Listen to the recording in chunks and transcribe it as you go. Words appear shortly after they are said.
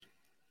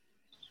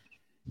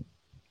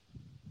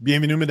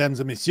Bienvenue, mesdames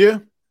et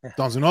messieurs,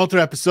 dans un autre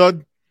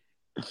épisode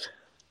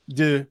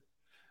de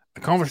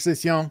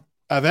Conversation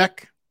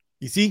avec,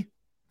 ici,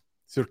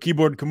 sur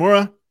Keyboard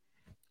Kimura.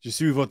 Je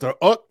suis votre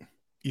hôte,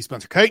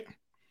 Spencer Kite,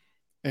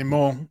 et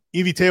mon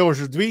invité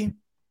aujourd'hui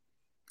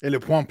est le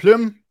point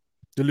plume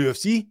de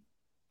l'UFC,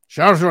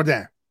 Charles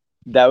Jourdain.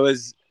 That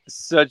was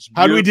such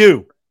How do we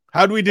beautiful. do?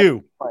 How do we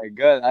do? Oh my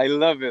God, I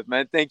love it,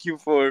 man. Thank you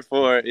for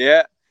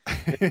yeah.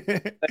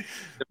 The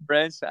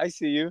French, I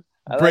see you.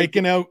 I like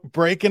it.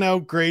 breaking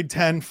out grade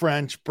 10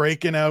 French,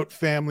 breaking out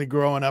family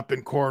growing up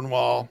in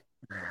Cornwall.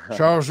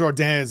 Charles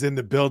Jourdain is in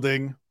the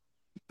building.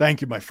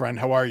 Thank you, my friend.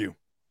 How are you?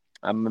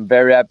 I'm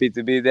very happy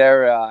to be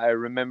there. I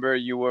remember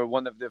you were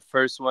one of the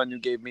first one who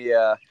gave me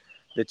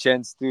the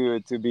chance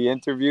to be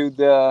interviewed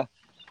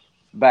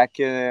back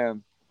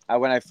when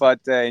I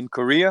fought in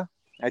Korea.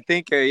 I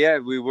think yeah,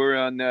 we were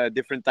on a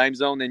different time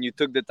zone, and you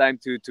took the time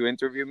to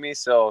interview me.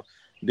 So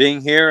being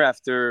here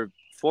after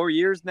 4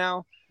 years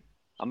now,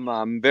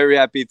 I'm very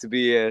happy to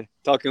be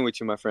talking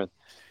with you, my friend.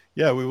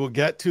 Yeah, we will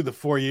get to the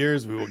 4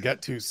 years. We will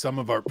get to some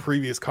of our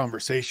previous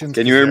conversations.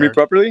 Can you hear me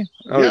properly?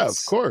 Oh, yeah,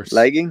 of course.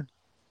 Lagging?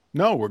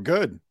 No, we're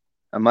good.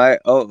 Am I?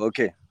 Oh,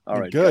 okay. All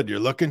You're right. good. You're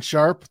looking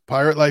sharp.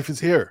 Pirate life is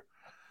here.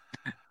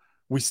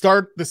 We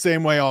start the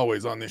same way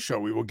always on this show.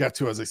 We will get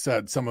to, as I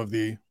said, some of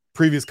the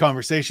previous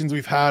conversations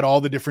we've had, all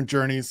the different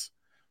journeys.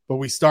 But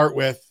we start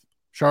with,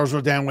 Charles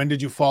Jourdain, when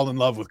did you fall in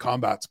love with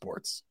combat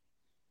sports?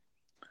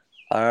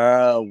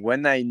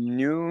 When I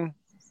knew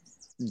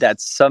that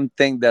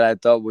something that I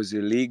thought was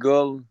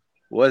illegal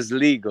was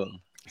legal.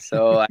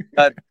 So I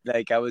thought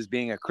like I was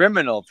being a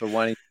criminal for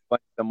wanting to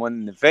punch someone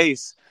in the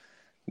face.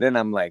 Then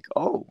I'm like,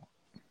 oh,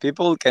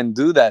 people can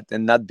do that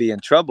and not be in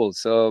trouble.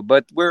 So,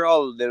 but we're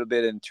all a little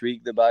bit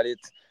intrigued about it.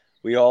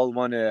 We all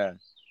want to,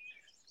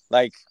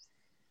 like,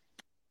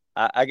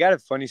 I got a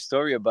funny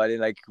story about it.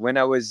 Like when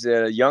I was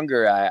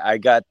younger, I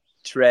got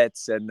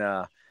threats, and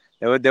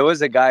there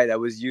was a guy that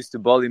was used to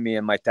bully me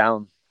in my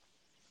town.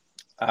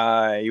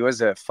 He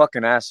was a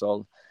fucking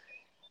asshole,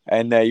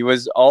 and he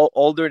was all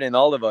older than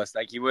all of us.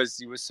 Like he was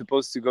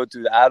supposed to go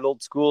to the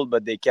adult school,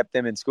 but they kept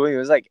him in school. He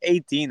was like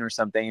 18 or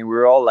something, and we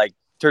were all like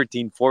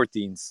 13,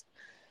 14s.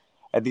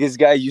 And this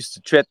guy used to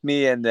threaten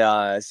me and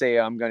say,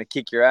 "I'm gonna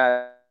kick your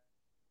ass."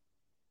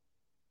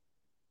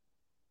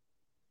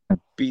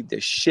 Beat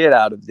the shit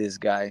out of this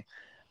guy.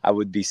 I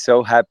would be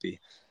so happy.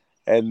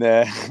 And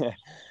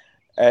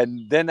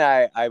and then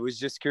I was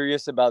just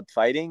curious about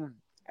fighting.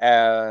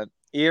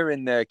 Here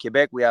in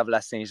Quebec, we have La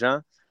Saint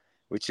Jean,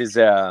 which is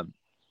a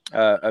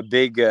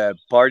big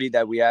party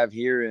that we have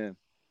here,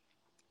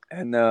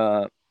 and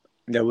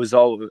there was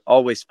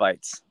always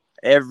fights.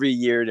 Every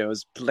year there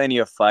was plenty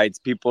of fights.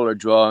 People are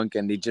drunk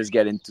and they just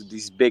get into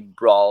these big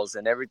brawls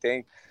and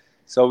everything.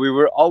 So we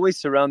were always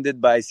surrounded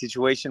by a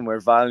situation where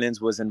violence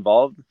was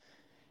involved.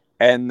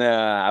 And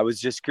I was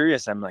just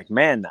curious. I'm like,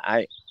 man,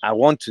 I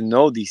want to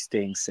know these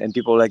things. And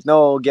people were like,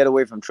 no, get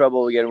away from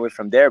trouble, get away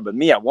from there. But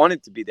me, I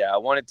wanted to be there. I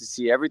wanted to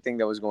see everything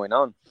that was going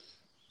on.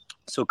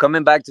 So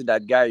coming back to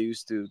that guy who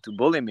used to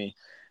bully me,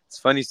 it's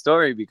a funny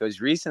story because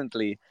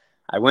recently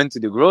I went to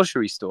the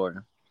grocery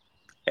store,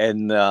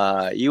 and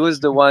he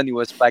was the one who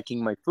was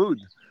packing my food.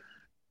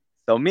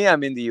 So me,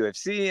 I'm in the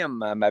UFC.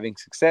 I'm having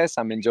success.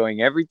 I'm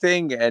enjoying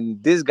everything.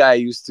 And this guy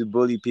used to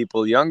bully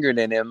people younger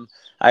than him.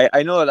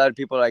 I know a lot of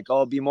people are like,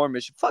 oh, be more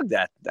mission. Fuck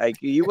that. Like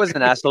he was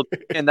an asshole.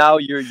 And now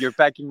you're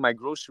packing my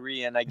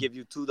grocery, and I give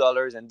you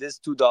 $2, and this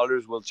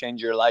 $2 will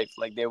change your life.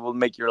 Like they will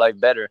make your life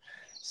better.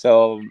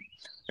 So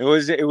it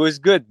was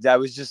good. I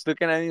was just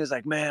looking at him. He was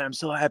like, man, I'm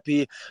so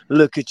happy.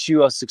 Look at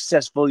you, how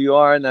successful you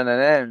are. And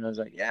I was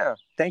like, yeah,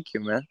 thank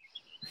you, man.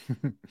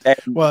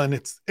 Well, and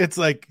it's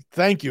like,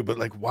 thank you, but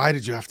like, why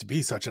did you have to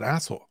be such an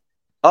asshole?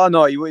 Oh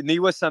no, he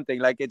was something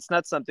like, it's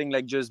not something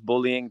like just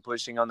bullying,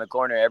 pushing on the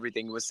corner,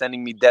 everything. He was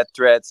sending me death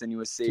threats, and he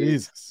was saying,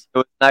 Jesus. there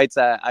was nights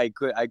I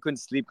couldn't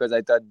sleep because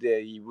I thought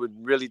he would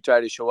really try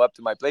to show up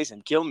to my place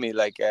and kill me.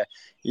 Like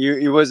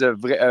he was a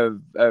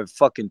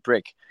fucking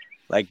prick.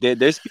 Like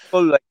there's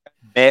people like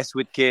mess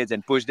with kids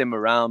and push them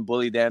around,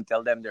 bully them,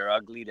 tell them they're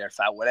ugly, they're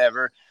fat,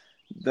 whatever.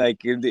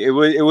 Like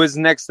it was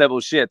next level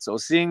shit. So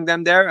seeing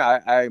them there,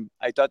 I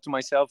thought to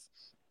myself,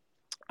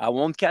 I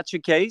won't catch a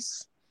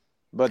case,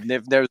 but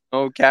if there's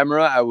no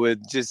camera, I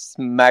would just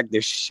smack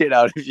the shit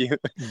out of you.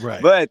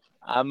 Right. But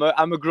I'm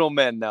a grown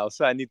man now,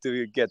 so I need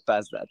to get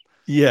past that.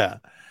 Yeah.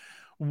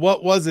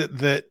 What was it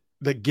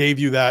that gave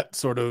you that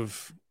sort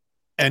of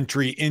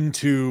entry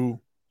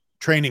into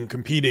training,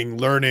 competing,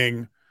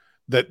 learning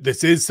that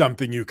this is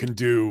something you can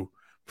do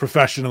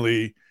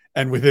professionally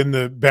and within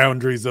the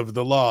boundaries of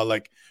the law?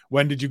 Like,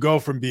 when did you go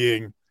from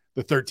being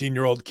the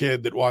 13-year-old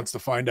kid that wants to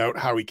find out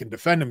how he can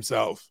defend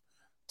himself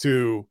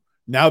to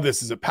now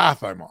this is a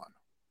path I'm on?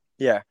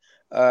 Yeah.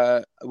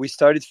 We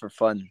started for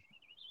fun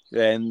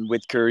and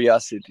with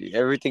curiosity.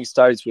 Everything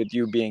starts with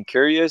you being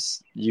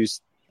curious, you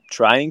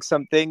trying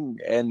something.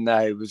 And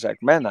I was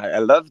like, man, I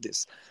love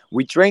this.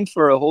 We trained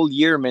for a whole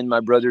year, me and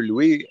my brother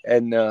Louis.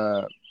 And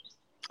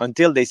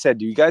until they said,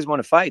 "Do you guys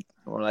want to fight?"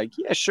 And we're like,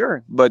 "Yeah,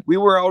 sure." But we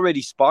were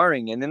already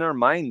sparring, and in our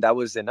mind, that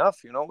was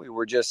enough. We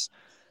were just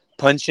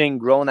punching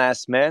grown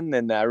ass men.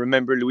 And I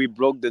remember Louis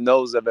broke the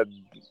nose of a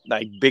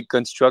like big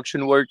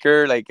construction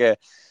worker.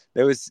 It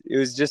was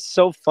just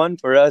so fun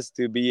for us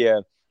to be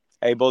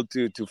able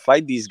to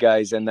fight these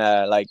guys, and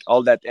like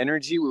all that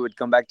energy, we would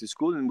come back to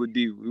school and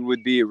we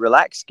would be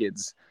relaxed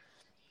kids.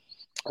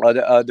 Or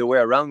the way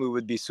around, we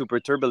would be super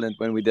turbulent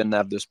when we didn't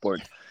have the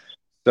sport.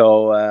 So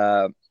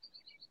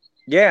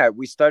yeah,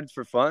 we started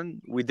for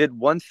fun. We did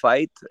one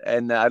fight,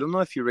 and I don't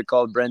know if you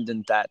recall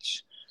Brendan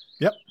Thatch.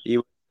 Yep. He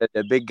was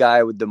the big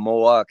guy with the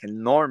mohawk,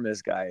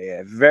 enormous guy,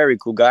 a very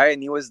cool guy.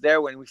 And he was there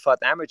when we fought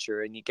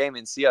amateur, and he came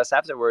and see us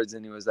afterwards,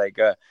 and he was like,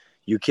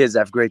 "You kids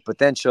have great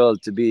potential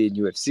to be in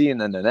UFC."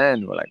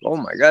 And we're like, "Oh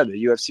my god,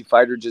 the UFC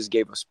fighter just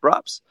gave us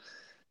props."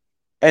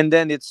 And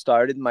then it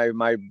started.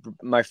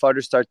 My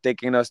father started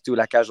taking us to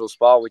La Cage au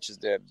Sport, which is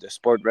the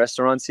sport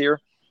restaurants here,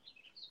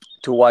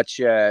 to watch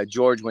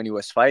George when he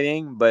was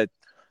fighting. But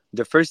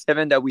the first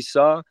event that we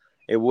saw,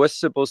 it was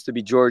supposed to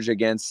be George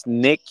against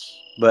Nick,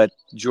 but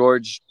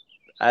George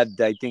had,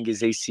 I think,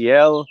 his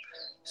ACL.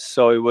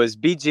 So it was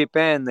BJ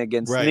Penn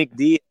against Right. Nick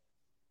D.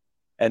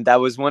 And that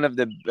was one of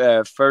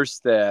the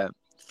first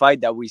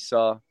fight that we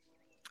saw,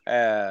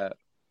 uh,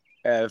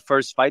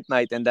 first fight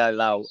night. And that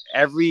allowed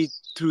every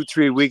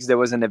 2-3 weeks there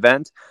was an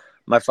event.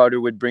 My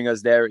father would bring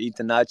us there, eat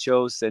the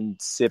nachos and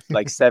sip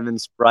like 7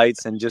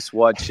 Sprites and just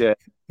watch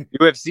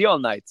UFC all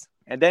night.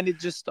 And then it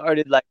just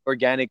started like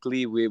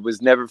organically. It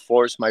was never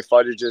forced. My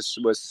father just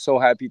was so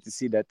happy to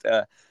see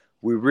that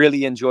we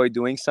really enjoy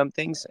doing some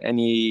things, and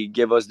he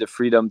gave us the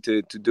freedom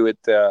to do it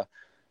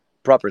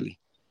properly.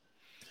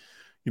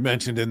 You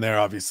mentioned in there,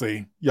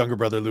 obviously, younger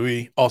brother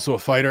Louis, also a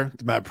fighter.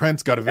 Matt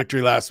Prince got a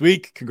victory last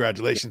week.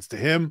 Congratulations to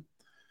him.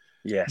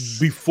 Yes.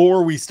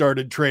 Before we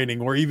started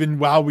training, or even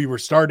while we were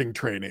starting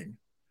training,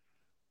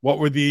 what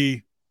were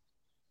the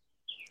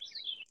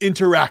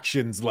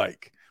interactions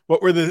like?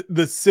 What were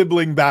the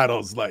sibling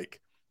battles like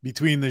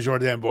between the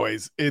Jourdain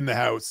boys in the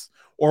house?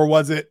 Or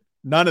was it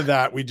none of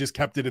that? We just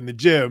kept it in the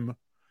gym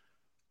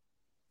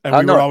and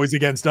we were always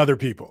against other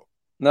people.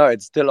 No,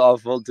 it's still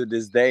awful to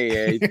this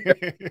day.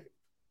 It's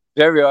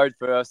very hard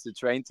for us to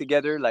train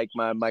together. Like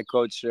my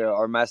coach,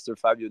 our master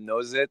Fabio,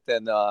 knows it.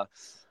 And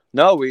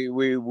no,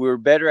 we're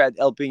better at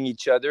helping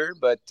each other.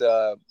 But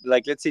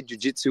like, let's say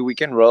jiu-jitsu, we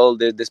can roll.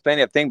 There's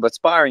plenty of things. But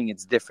sparring,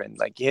 it's different.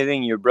 Like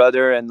hitting your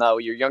brother, and now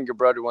your younger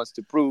brother wants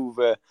to prove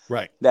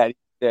right that.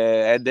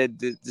 And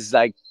there's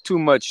like too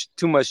much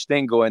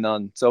thing going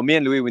on. So me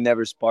and Louis, we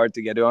never sparred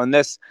together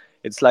unless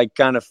it's like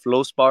kind of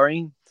flow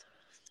sparring.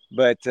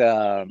 But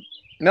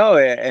no,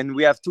 and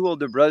we have 2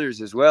 older brothers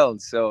as well.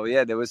 So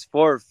yeah, there was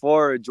four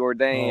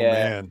Jourdain. Oh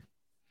man,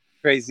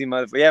 crazy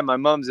mother. Yeah, my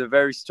mom's a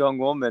very strong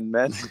woman,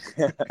 man.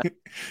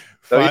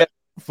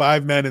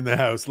 five men in the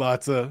house.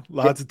 Lots of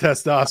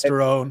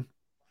testosterone.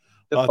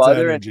 The lots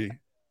father of energy.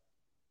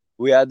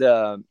 We had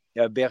a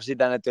Berger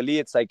d'Anatolie.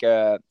 It's like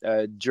a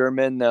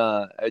German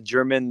dog,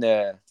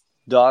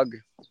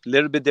 a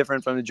little bit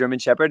different from the German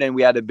Shepherd. And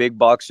we had a big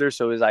boxer,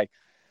 so it was like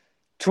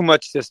too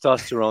much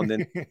testosterone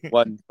in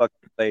one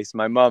fucking place.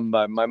 My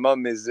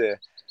mom is.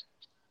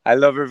 I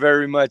love her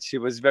very much. She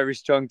was very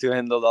strong to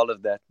handle all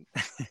of that.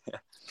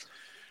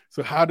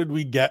 So how did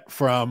we get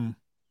from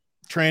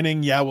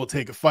training? Yeah, we'll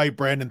take a fight.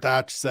 Brandon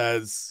Thatch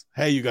says,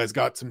 "Hey, you guys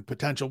got some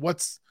potential.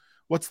 What's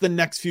the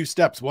next few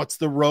steps? What's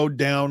the road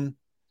down?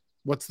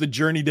 What's the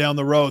journey down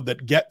the road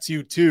that gets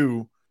you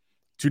to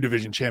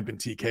 2-division champion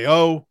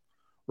TKO,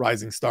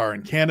 rising star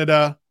in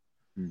Canada,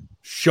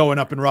 showing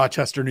up in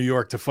Rochester, New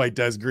York to fight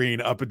Des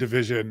Green up a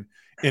division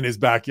in his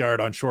backyard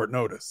on short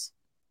notice?"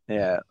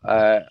 Yeah,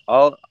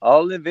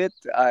 all of it.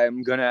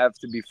 I'm gonna have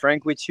to be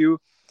frank with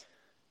you.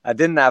 I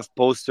didn't have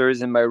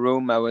posters in my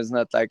room. I was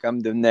not like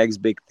I'm the next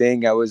big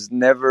thing. I was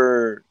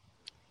never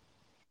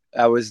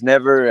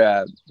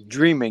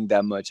dreaming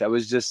that much. I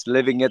was just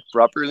living it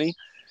properly.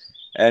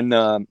 And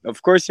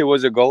of course, it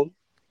was a goal,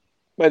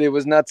 but it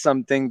was not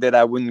something that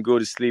I wouldn't go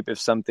to sleep if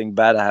something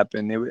bad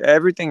happened.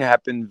 Everything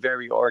happened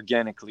very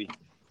organically.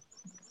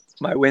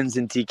 My wins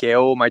in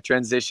TKO, my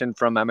transition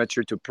from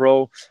amateur to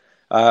pro,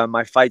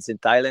 my fights in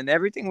Thailand,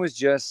 everything was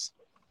just,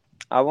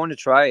 I want to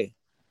try.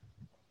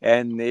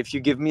 And if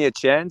you give me a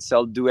chance,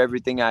 I'll do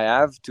everything I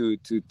have to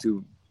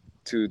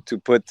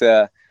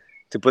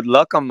put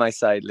luck on my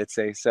side, let's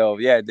say. So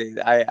yeah,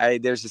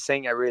 there's a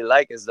saying I really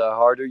like: is the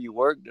harder you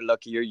work, the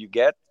luckier you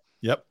get.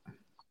 Yep.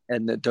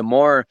 And the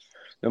more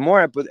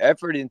I put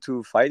effort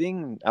into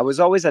fighting, I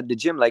was always at the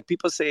gym. Like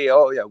people say,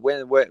 "Oh yeah,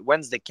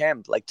 when's the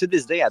camp?" Like to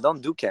this day, I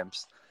don't do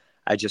camps.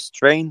 I just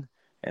train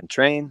and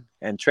train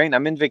and train.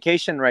 I'm in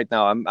vacation right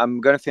now. I'm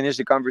gonna finish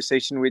the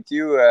conversation with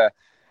you.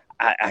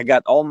 I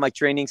got all my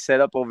training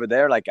set up over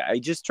there. Like I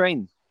just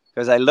train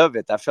because I love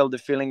it. I felt the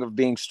feeling of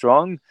being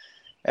strong,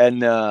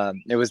 and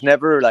it was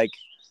never like,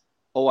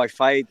 "Oh, I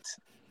fight,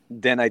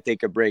 then I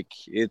take a break."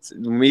 It's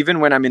even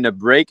when I'm in a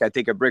break, I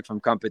take a break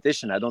from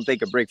competition. I don't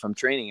take a break from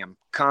training. I'm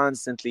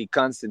constantly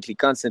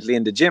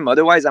in the gym.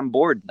 Otherwise, I'm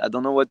bored. I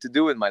don't know what to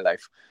do with my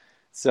life.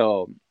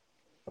 So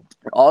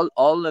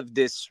all of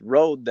this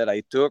road that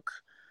I took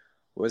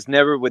was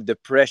never with the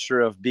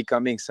pressure of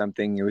becoming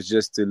something. It was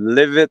just to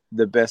live it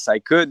the best I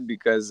could,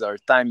 because our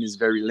time is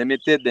very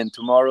limited and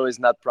tomorrow is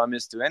not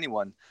promised to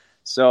anyone.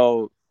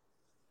 So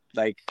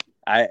like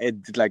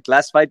like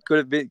last fight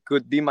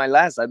could be my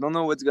last. I don't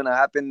know what's gonna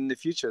happen in the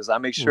future. So I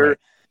make sure Right.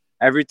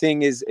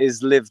 everything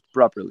is lived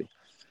properly.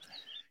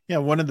 Yeah,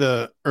 one of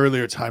the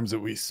earlier times that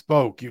we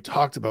spoke, you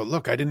talked about,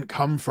 look, I didn't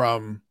come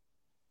from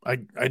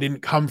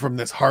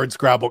this hard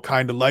scrabble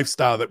kind of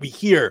lifestyle that we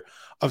hear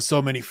of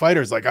so many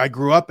fighters. Like I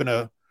grew up in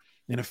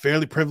a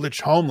fairly privileged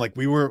home. Like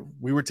we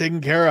were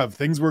taken care of.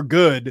 Things were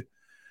good.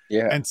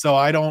 Yeah, And so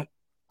I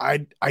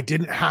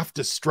didn't have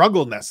to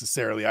struggle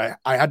necessarily. I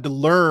had to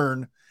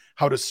learn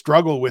how to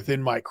struggle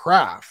within my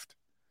craft.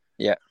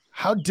 yeah.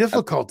 How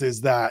difficult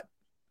is that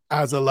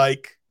as a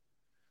like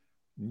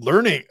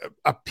learning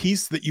a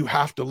piece that you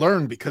have to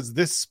learn, because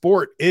this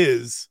sport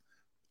is,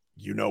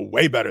 you know,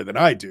 way better than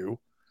I do,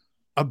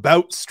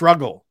 about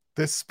struggle.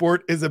 This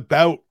sport is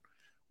about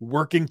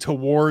working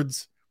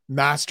towards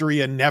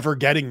mastery and never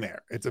getting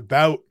there. It's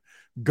about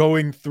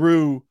going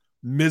through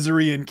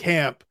misery in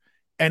camp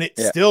and it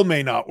Yeah, still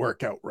may not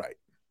work out right.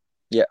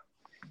 yeah.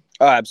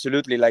 Oh,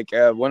 absolutely. Like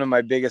one of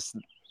my biggest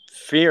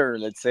fear,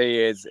 let's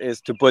say,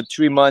 is to put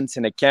 3 months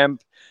in a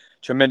camp,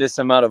 tremendous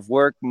amount of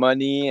work,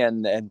 money,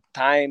 and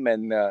time,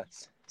 and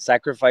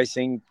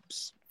sacrificing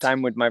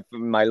time with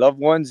my loved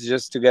ones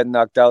just to get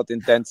knocked out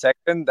in 10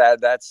 seconds.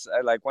 That's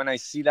like when I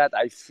see that,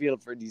 I feel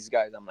for these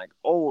guys. I'm like,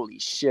 holy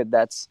shit,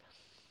 that's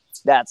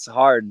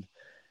hard.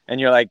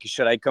 And you're like,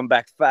 should I come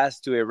back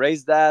fast to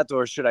erase that,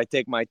 or should I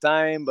take my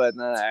time? But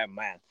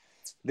man,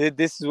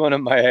 this is one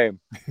of my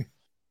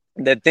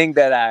the thing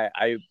that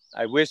I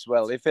wish.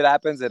 Well, if it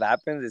happens, it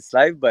happens. It's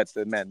life. But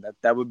man,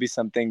 that would be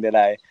something that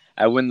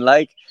I wouldn't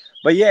like.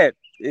 But yeah,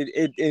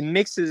 it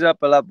mixes up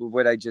a lot with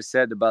what I just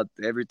said about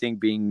everything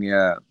being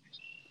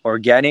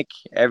organic.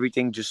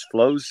 Everything just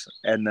flows.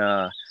 And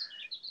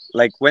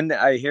like when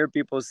I hear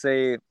people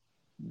say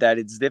that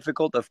it's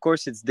difficult, of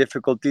course it's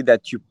difficulty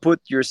that you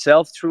put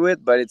yourself through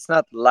it, but it's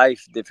not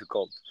life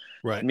difficult.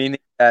 Right.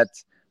 Meaning that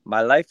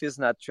my life is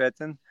not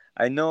threatened.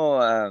 I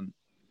know.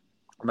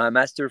 My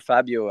master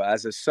Fabio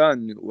has a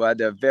son who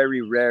had a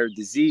very rare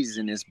disease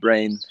in his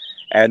brain,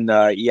 and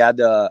he had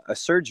a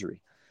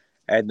surgery,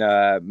 and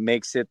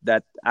makes it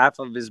that half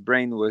of his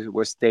brain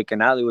was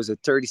taken out. It was a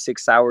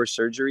 36-hour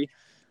surgery.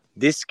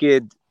 This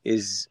kid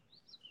is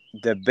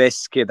the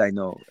best kid I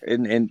know,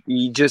 and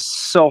he just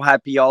so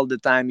happy all the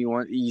time.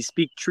 He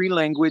speak 3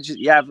 languages.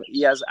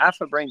 He has half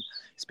a brain.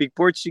 Speak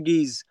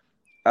Portuguese,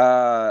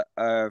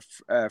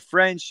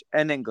 French,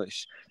 and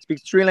English.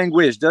 Speaks 3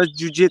 languages. Does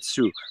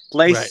jujitsu.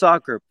 Plays Right.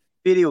 soccer.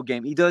 Video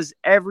game. He does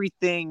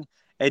everything,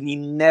 and he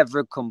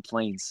never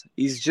complains.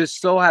 He's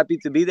just so happy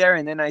to be there.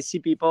 And then I see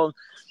people.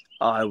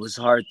 Oh, it was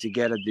hard to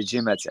get at the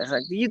gym. It's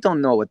like, you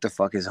don't know what the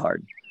fuck is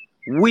hard.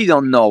 We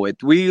don't know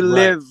it. We Right.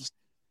 live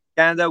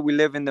Canada. We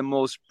live in the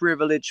most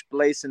privileged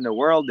place in the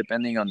world,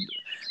 depending on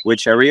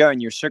which area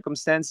and your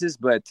circumstances.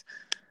 But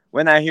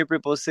when I hear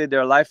people say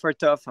their life are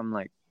tough, I'm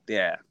like,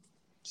 yeah,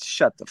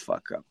 shut the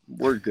fuck up.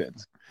 We're good.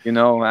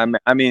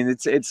 I mean,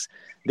 it's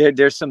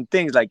there's some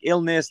things like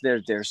illness.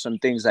 There's some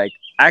things like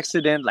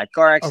accident, like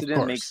car Of accident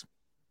course. makes.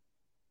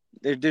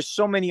 There's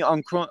so many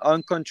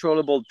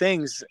uncontrollable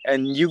things,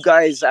 and you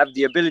guys have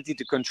the ability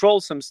to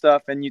control some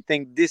stuff, and you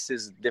think this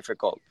is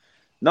difficult.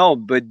 No,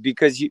 but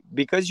because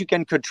you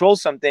can control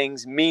some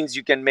things means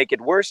you can make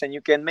it worse and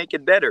you can make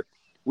it better.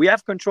 We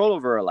have control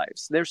over our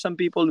lives. There's some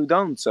people who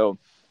don't, so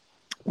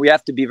we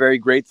have to be very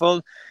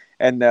grateful.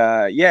 And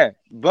yeah,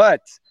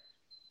 but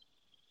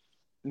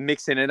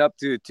mixing it up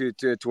to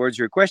towards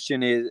your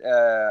question is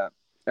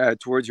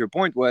towards your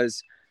point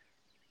was,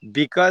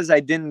 because I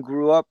didn't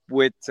grow up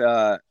with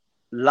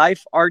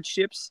life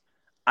hardships,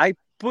 I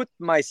put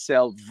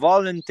myself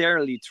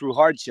voluntarily through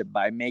hardship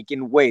by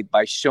making weight,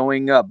 by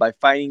showing up, by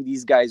fighting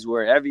these guys who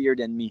are heavier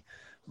than me,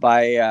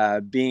 by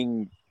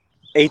being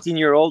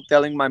 18-year-old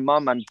telling my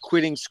mom I'm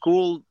quitting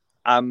school,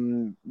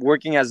 I'm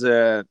working as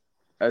a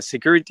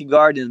security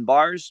guard in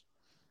bars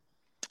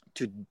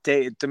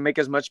to make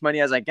as much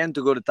money as I can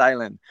to go to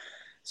Thailand.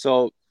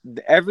 So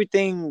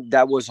everything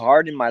that was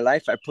hard in my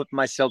life, I put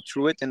myself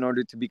through it in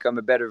order to become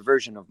a better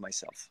version of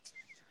myself.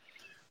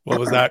 What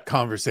was that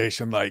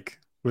conversation like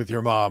with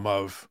your mom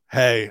of,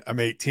 hey, I'm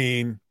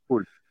 18,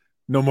 Cool,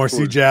 no more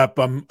cool.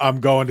 CJAP, I'm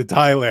going to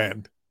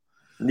Thailand.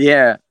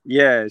 Yeah,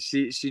 yeah.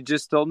 She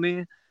just told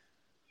me.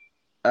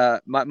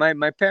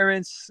 My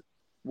parents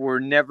were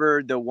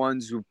never the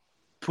ones who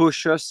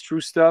push us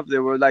through stuff. They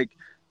were like,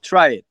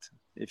 try it.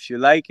 If you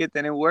like it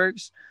and it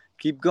works,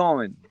 keep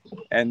going.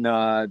 And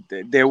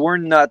they were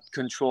not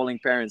controlling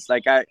parents.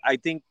 Like I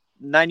think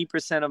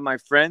 90% of my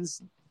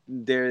friends,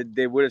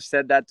 they would have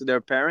said that to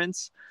their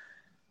parents.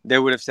 They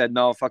would have said,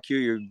 no, fuck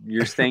you.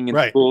 You're staying in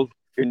Right. school.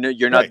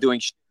 You're not Right. doing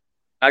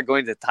not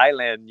going to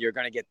Thailand. You're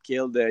gonna get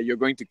killed. You're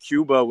going to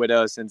Cuba with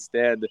us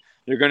instead.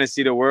 You're gonna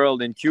see the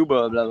world in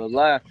Cuba. Blah blah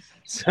blah.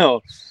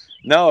 So,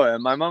 no,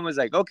 my mom was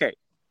like, okay,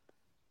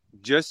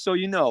 just so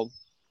you know,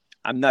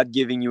 I'm not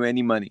giving you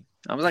any money.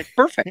 I was like,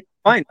 perfect,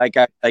 fine. Like,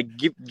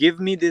 give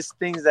me these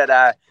things that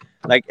I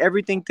like.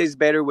 Everything tastes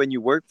better when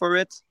you work for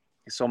it.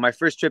 So my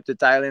first trip to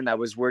Thailand, I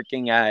was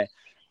working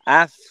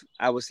half.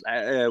 I was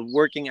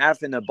working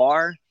half in a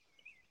bar,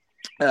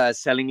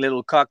 selling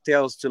little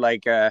cocktails to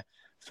like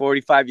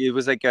 45. It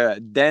was like a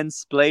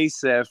dense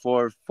place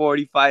for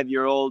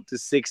 45-year-old to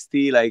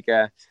 60, like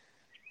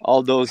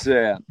all those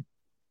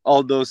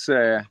all those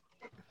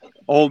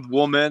old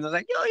women. I was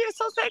like, oh, you're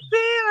so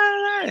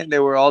sexy, and they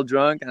were all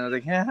drunk, and I was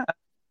like, yeah.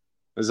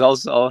 It was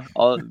also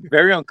all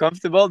very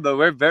uncomfortable, but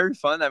we're very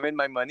fun. I made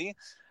my money,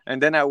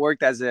 and then I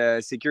worked as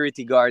a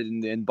security guard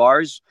in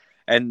bars,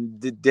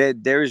 and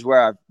there is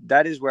where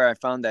that is where I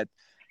found that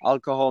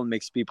alcohol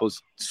makes people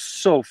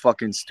so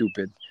fucking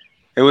stupid.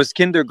 It was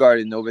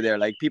kindergarten over there,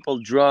 like people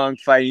drunk,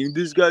 fighting.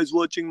 This guy's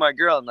watching my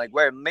girl. I'm like,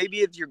 where? Maybe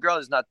if your girl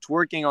is not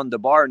twerking on the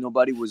bar,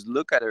 nobody would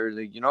look at her,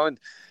 like,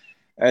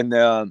 And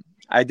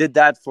I did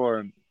that for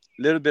a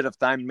little bit of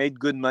time, made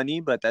good money,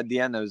 but at the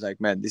end, I was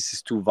like, man, this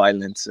is too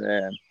violent.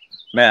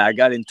 Man, I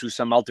got into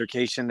some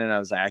altercation, and I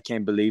was like, I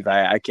can't believe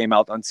I came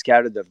out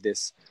unscattered of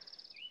this.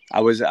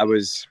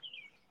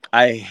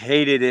 I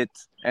hated it,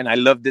 and I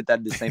loved it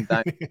at the same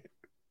time.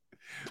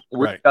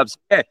 Right.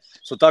 Yeah.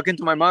 So talking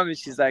to my mom, and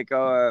she's like,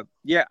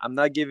 yeah, I'm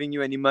not giving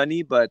you any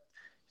money, but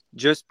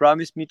just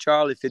promise me,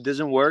 Charles, if it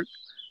doesn't work,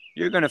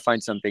 you're gonna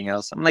find something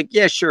else. I'm like,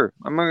 yeah, sure,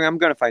 I'm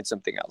gonna find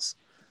something else.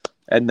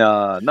 And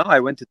no,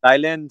 I went to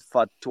Thailand,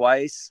 fought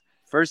twice.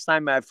 First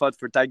time I fought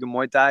for Tiger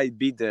Muay Thai,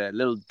 beat the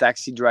little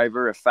taxi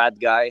driver, a fat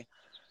guy.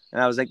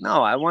 And I was like,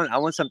 no, I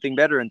want something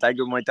better. And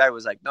Tiger Muay Thai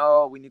was like,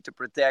 no, we need to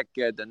protect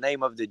the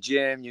name of the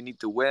gym. You need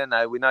to win.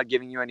 We're not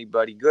giving you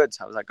anybody good.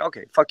 So I was like,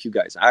 okay, fuck you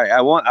guys.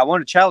 I want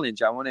a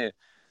challenge. I want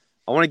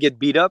to get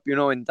beat up, in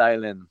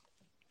Thailand.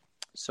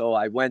 So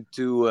I went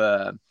to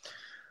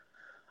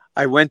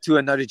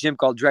another gym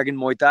called Dragon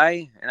Muay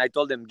Thai, and I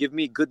told them, give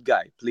me a good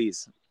guy,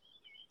 please.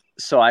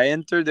 So I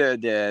enter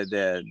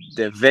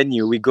the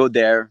venue. We go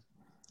there.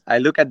 I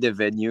look at the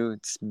venue.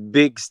 It's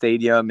big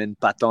stadium in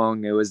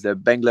Patong. It was the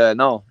Bangla.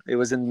 No, it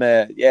was in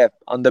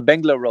on the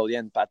Bangla Road,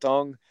 in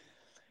Patong.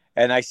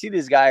 And I see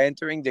this guy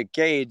entering the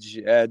cage,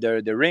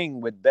 the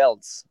ring with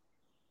belts.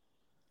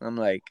 I'm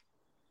like,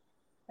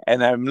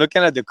 and I'm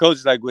looking at the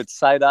coach like with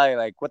side eye,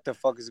 like, what the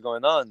fuck is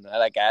going on?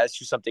 I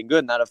asked you something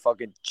good, not a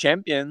fucking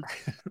champion.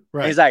 And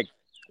Right. he's like,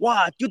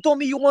 what? You told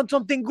me you want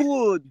something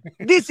good.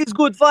 This is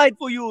good fight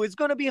for you. It's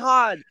gonna be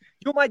hard.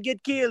 You might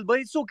get killed, but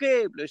it's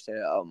okay. I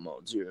said, oh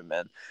mon Dieu,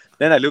 man.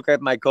 Then I look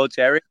at my coach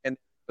Eric, and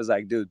I was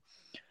like, dude,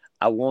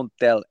 I won't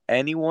tell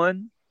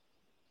anyone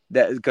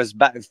that, because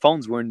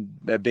phones weren't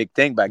a big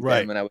thing back then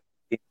Right. when I was.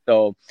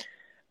 So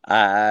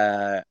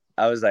I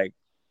was like,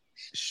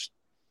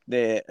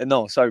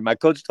 no, sorry. My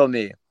coach told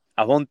me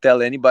I won't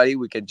tell anybody.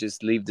 We can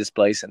just leave this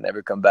place and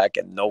never come back,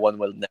 and no one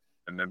will never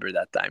remember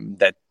that time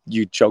that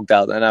you choked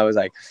out. And I was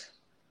like,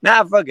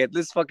 nah, fuck it.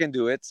 Let's fucking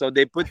do it. So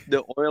they put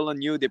the oil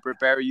on you. They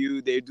prepare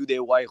you. They do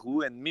their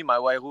waihu. And me, my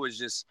waihu is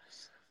just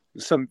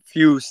some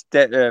few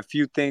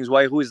things.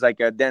 Waihu is like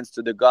a dance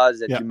to the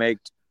gods that Yeah. you make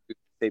to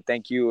say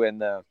thank you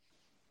and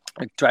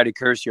try to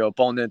curse your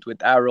opponent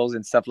with arrows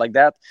and stuff like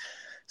that.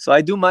 So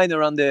I do mine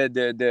around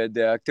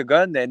the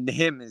octagon, and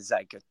him is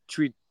like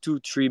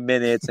 3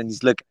 minutes, and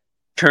he's like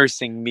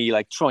cursing me,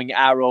 like throwing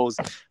arrows,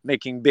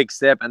 making big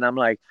step, and I'm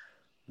like,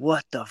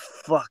 what the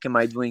fuck am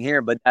I doing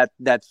here? But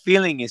that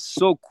feeling is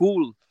so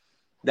cool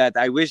that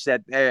I wish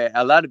that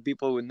a lot of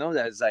people would know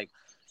that. It's like,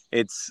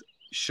 it's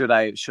should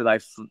I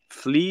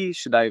flee?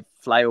 Should I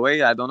fly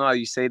away? I don't know how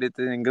you say it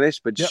in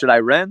English, but Yep. should I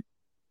run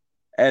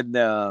and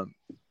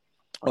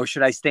or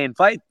should I stay and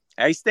fight?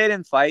 I stayed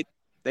and fight.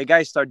 The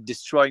guy started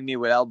destroying me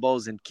with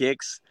elbows and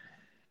kicks,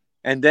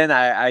 and then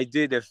I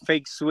did a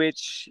fake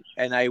switch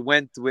and I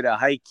went with a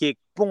high kick,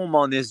 boom,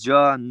 on his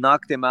jaw,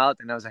 knocked him out,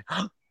 and I was like,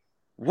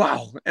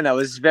 wow. And I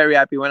was very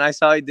happy when I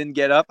saw he didn't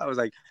get up. I was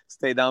like,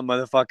 stay down,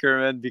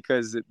 motherfucker, man,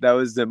 because that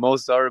was the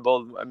most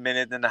horrible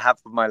minute and a half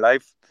of my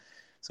life.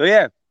 So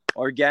yeah,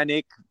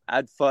 organic,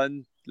 had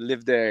fun,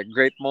 lived the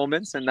great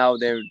moments, and now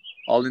they're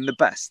all in the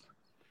past.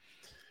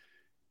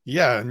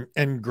 Yeah,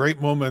 and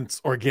great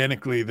moments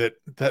organically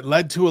that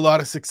led to a lot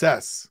of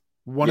success.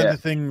 One of Yeah, the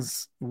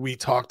things we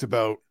talked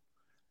about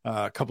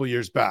a couple of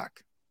years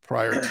back,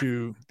 prior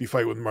to the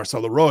fight with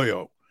Marcelo Arroyo,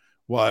 yeah.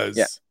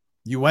 was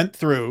you went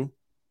through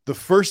the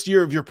first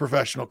year of your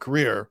professional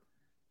career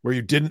where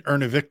you didn't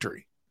earn a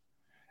victory,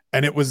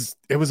 and it was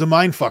a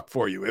mind fuck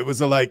for you. It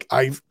was a like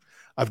I've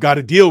got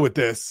to deal with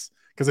this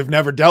because I've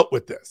never dealt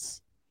with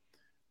this.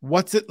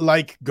 What's it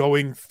like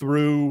going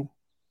through?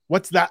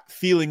 What's that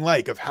feeling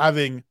like of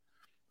having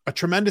a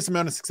tremendous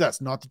amount of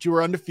success? Not that you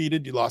were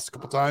undefeated, you lost a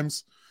couple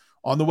times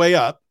on the way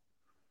up,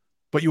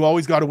 but you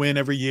always got to win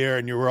every year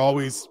and you were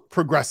always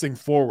progressing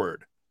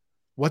forward.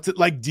 What's it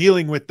like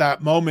dealing with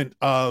that moment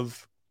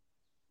of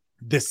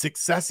the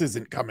success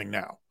isn't coming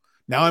now?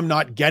 Now I'm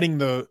not getting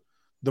the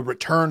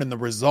return and the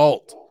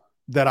result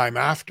that I'm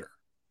after.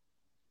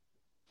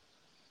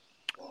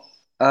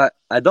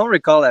 I don't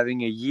recall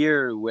having a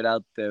year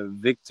without the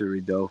victory,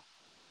 though.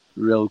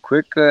 real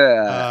quick.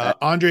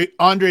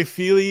 Andre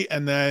Feely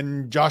and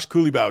then Josh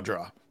Cooleybow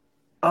draw.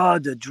 Oh,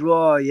 the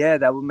draw. Yeah,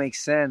 that would make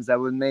sense. That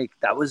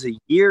was a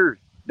year.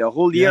 The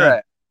whole year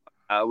Yeah.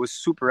 I was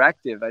super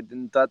active. I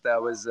didn't thought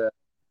that was.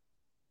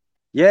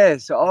 Yeah.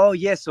 So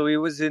yeah. So it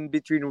was in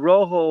between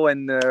Rojo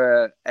and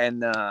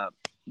the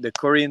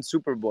Korean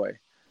Superboy.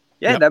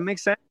 Yeah, Yep. that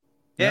makes sense.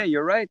 Yeah, Yep.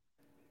 you're right.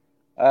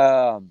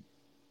 Um,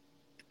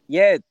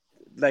 yeah,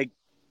 like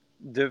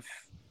the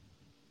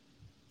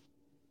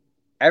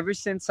ever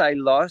since I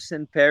lost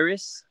in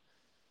Paris,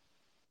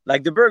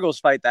 like the Burgos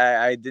fight,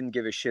 I didn't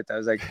give a shit. I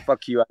was like,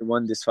 fuck you, I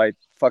won this fight.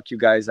 Fuck you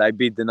guys, I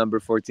beat the number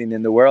 14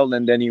 in the world.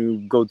 And then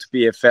you go to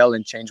PFL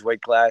and change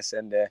weight class.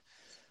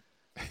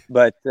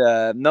 But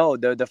no,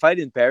 the fight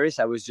in Paris,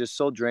 I was just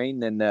so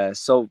drained and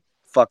so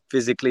fucked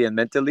physically and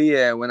mentally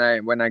when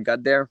I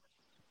got there.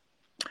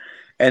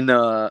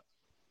 And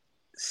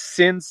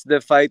since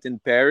the fight in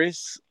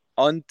Paris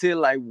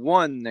until I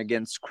won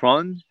against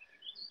Kron,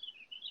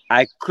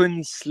 I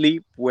couldn't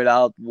sleep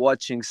without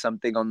watching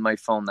something on my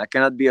phone. I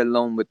cannot be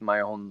alone with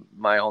my own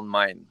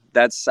mind.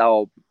 That's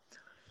how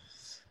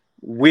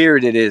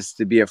weird it is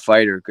to be a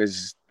fighter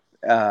because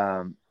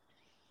um,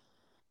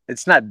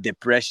 it's not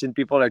depression.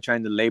 People are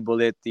trying to label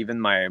it. Even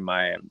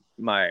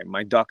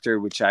my doctor,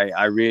 which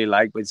I really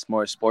like, but it's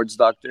more a sports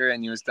doctor,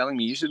 and he was telling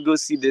me you should go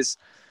see this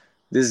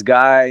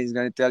guy. He's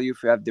gonna tell you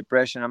if you have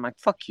depression. I'm like,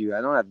 fuck you.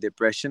 I don't have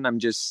depression. I'm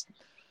just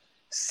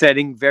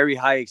setting very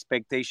high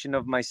expectation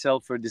of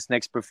myself for this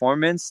next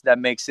performance that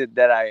makes it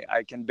that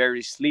I can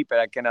barely sleep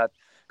and I cannot,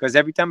 because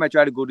every time I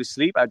try to go to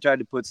sleep I try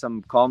to put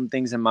some calm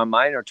things in my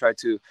mind or try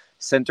to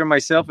center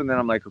myself, and then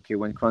I'm like, okay,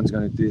 when Kron's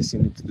gonna do this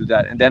you need to do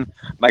that, and then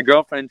my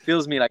girlfriend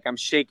feels me like I'm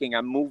shaking,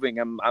 I'm moving,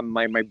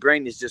 my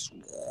brain is just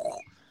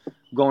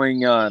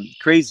going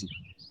crazy.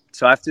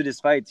 So after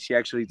this fight she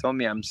actually told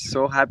me, I'm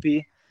so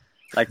happy,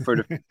 like for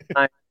the first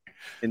time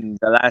in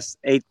the last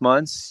 8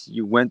 months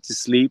you went to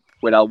sleep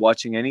without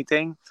watching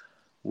anything,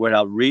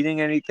 without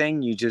reading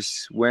anything. You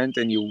just went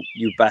and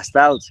you passed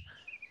out,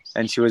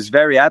 and she was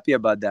very happy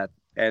about that.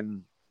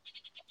 And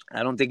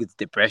I don't think it's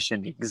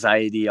depression,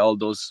 anxiety, all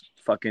those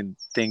fucking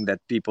thing that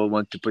people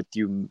want to put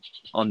you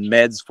on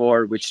meds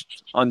for, which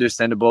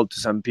understandable to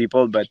some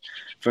people, but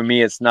for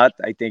me it's not.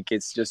 I think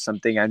it's just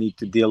something I need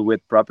to deal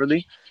with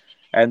properly.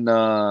 And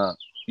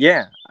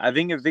yeah,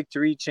 having a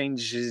victory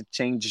changes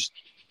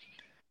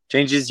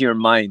your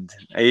mind.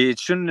 It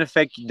shouldn't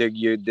affect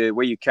the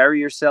way you carry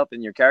yourself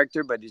and your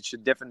character, but it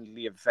should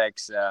definitely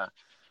affect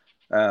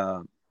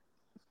uh,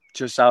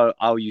 just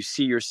how you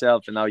see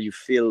yourself and how you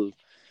feel.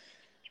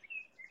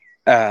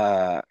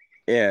 Uh,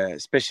 yeah,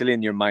 especially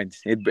in your mind.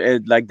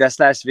 It like that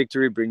last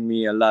victory bring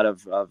me a lot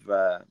of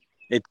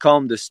it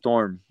calmed the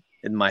storm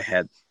in my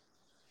head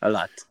a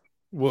lot.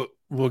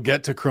 We'll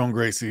get to Kron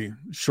Gracie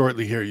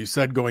shortly here. You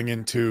said going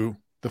into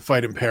the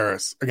fight in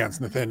Paris against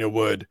Nathaniel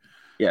Wood,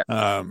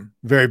 Yeah,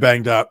 very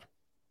banged up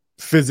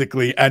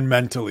physically and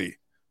mentally.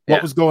 What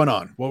yeah. was going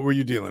on? What were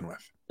you dealing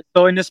with?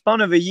 So in the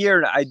span of a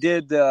year, I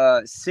did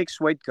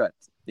 6 weight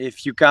cuts.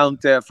 If you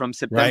count from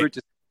September Right.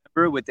 to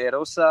September with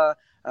Erosa,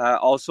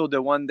 also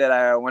the one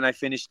that when I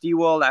finished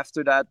T-Wall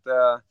after that.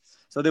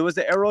 So there was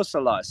the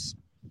Erosa loss.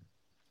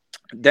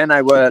 Then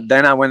I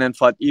went and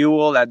fought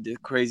Ewell at the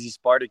crazy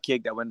Sparta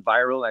kick that went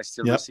viral. I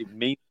still Yep. receive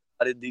memes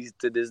about it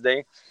to this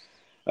day.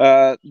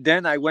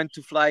 Then I went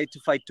to fight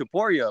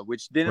Topuria,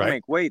 which didn't Right.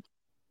 make weight.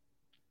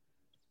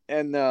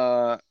 And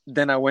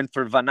then I went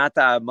for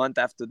Vanata a month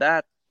after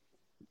that.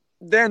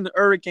 Then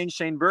Hurricane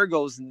Shane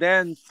Burgos,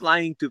 then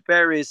flying to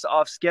Paris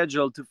off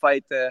schedule to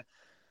fight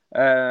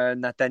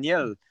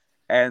Nathaniel.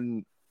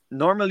 And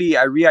normally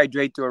I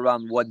rehydrate to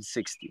around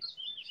 160.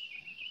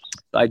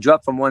 So I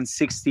dropped from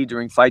 160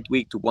 during fight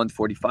week to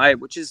 145,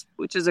 which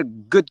is a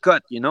good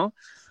cut, you know.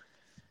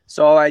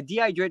 So I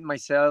dehydrate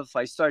myself.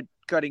 I start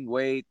cutting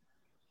weight,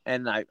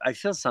 and I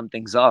feel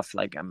something's off.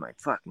 Like I'm like,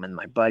 fuck, man,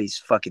 my body's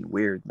fucking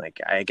weird. Like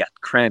I got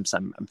cramps.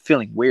 I'm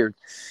feeling weird.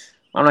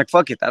 I'm like,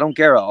 fuck it, I don't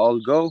care. I'll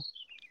go.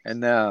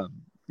 And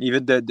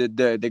even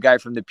the guy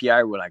from the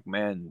PI were like,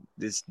 man,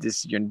 this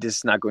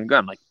is not going good.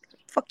 I'm like,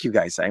 fuck you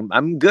guys.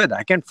 I'm good.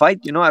 I can fight.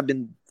 You know, I've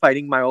been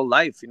fighting my whole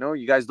life. You know,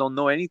 you guys don't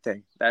know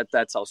anything.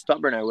 That's how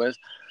stubborn I was.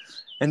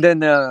 And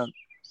then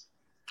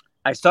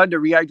I started the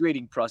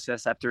rehydrating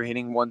process after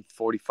hitting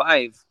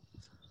 145.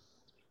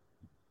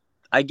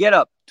 I get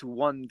up to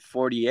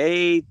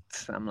 148.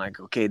 I'm like,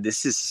 okay,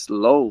 this is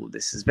slow.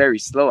 This is very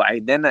slow.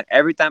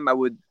 Every time I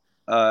would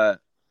uh,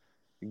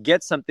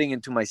 get something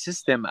into my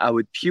system, I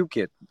would puke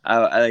it.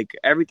 Like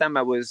every time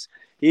I was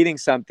eating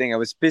something, I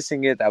was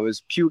pissing it, I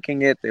was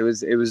puking it. It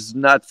was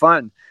not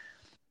fun.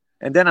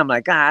 And then I'm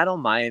like, I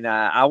don't mind.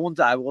 I won't.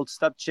 I will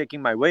stop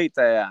checking my weight.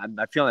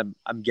 I feel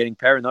I'm getting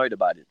paranoid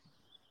about it.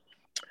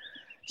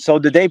 So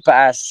the day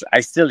passed. I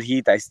still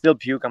eat. I still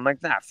puke. I'm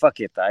like, nah, fuck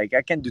it. I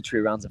can do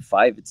 3 rounds of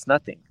 5. It's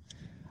nothing.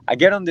 I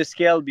get on the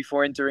scale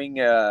before entering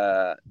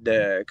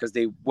because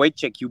they weight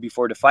check you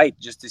before the fight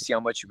just to see how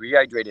much you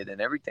rehydrated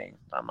and everything.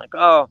 I'm like,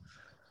 oh,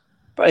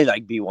 probably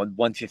like be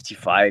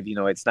 155. You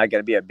know, it's not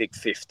gonna be a big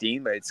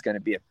 15, but it's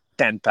gonna be a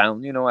 10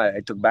 pound. You know,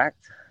 I took back.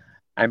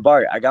 I'm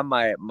Bart. I got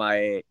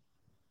my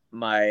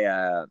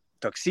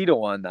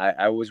tuxedo on.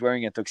 I was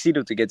wearing a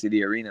tuxedo to get to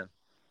the arena,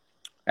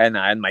 and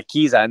I had my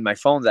keys, I had my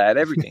phones, I had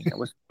everything. I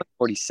was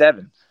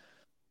 147.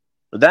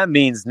 So that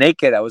means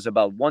naked, I was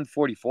about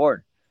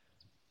 144.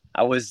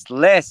 I was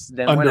less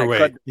than when I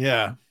cut. Underweight.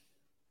 Yeah.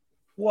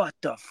 What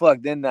the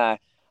fuck? Then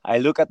I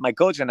look at my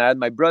coach, and I had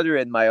my brother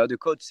and my other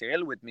coach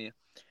Cyril with me,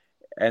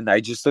 and I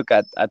just look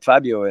at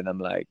Fabio, and I'm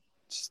like,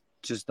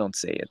 just don't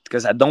say it,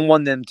 because I don't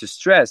want them to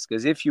stress.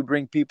 Because if you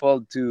bring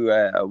people to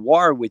a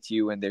war with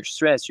you and they're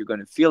stressed, you're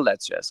gonna feel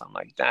that stress. I'm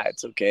like, nah,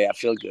 it's okay. I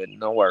feel good.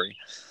 No worry.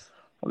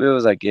 Fabio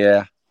was like,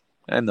 yeah,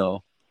 I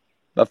know,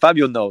 but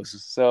Fabio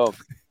knows. So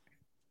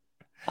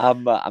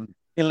I'm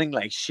feeling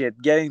like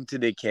shit. Getting to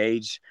the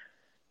cage,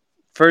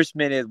 first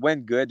minute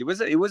went good.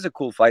 It was a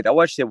cool fight. I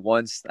watched it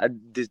once.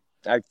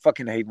 I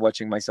fucking hate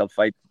watching myself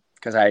fight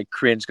because I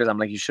cringe, because I'm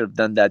like, you should have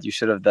done that. You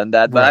should have done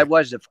that. But I Right.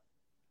 watched it,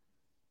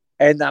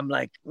 and I'm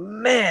like,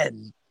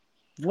 man,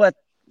 what?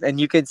 And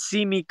you can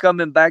see me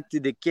coming back to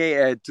the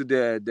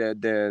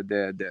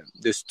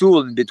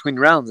stool in between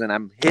rounds, and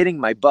I'm hitting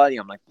my body.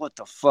 I'm like, what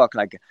the fuck?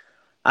 Like,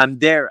 I'm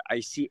there. I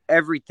see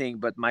everything,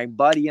 but my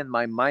body and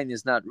my mind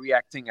is not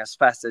reacting as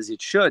fast as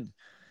it should.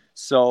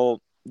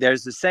 So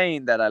there's a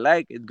saying that I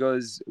like. It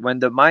goes, when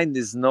the mind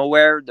is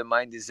nowhere, the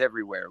mind is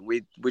everywhere.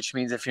 Which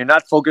means if you're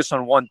not focused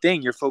on one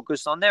thing, you're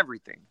focused on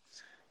everything.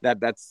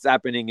 That's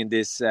happening in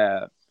this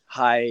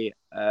high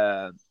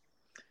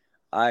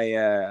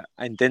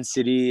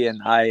intensity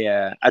and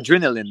high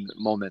adrenaline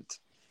moment.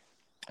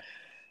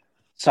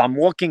 So I'm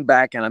walking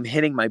back and I'm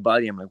hitting my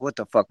body. I'm like, what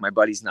the fuck? My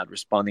body's not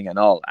responding at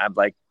all. I'm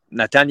like,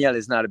 Nathaniel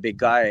is not a big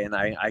guy, and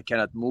I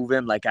cannot move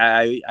him. Like,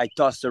 I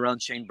tossed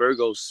around Shane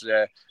Burgos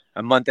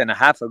a month and a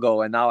half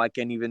ago, and now I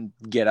can't even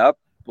get up.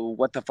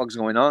 What the fuck's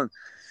going on?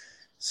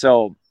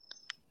 So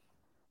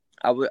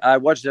I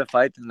watched the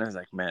fight, and I was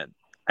like, man,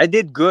 I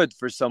did good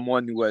for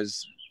someone who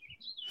was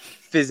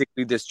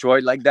physically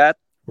destroyed like that.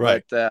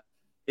 Right. But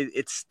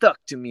it stuck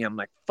to me. I'm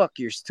like, fuck,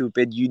 you're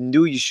stupid. You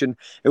knew you shouldn't.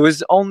 It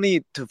was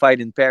only to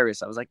fight in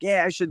Paris. I was like,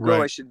 yeah, I should go. I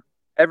Right. should.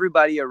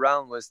 Everybody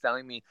around was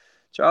telling me,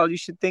 Charles, you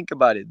should think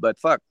about it. But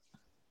fuck,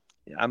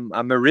 I'm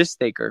a risk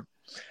taker.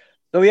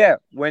 So yeah,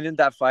 went in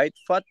that fight,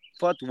 fought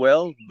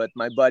well, but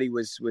my body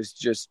was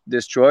just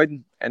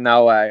destroyed. And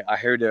now I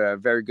heard a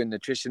very good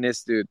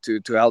nutritionist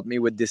to help me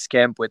with this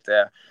camp with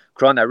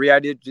Crohn. I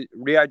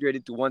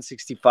rehydrated to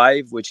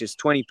 165, which is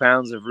 20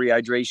 pounds of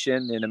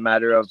rehydration in a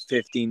matter of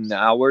 15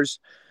 hours,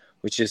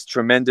 which is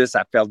tremendous.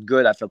 I felt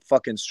good. I felt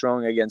fucking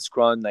strong against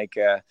Crohn. Like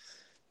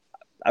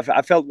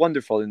I felt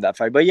wonderful in that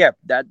fight. But yeah,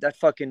 that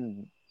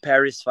fucking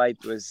Paris fight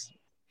was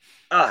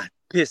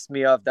pissed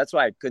me off. That's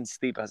why I couldn't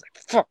sleep. I was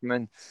like, fuck,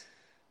 man.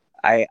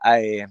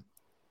 I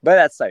but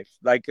that's life.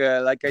 Like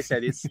I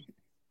said, it's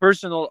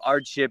personal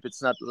hardship.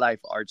 It's not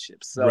life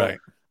hardship. So Right.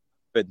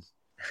 good.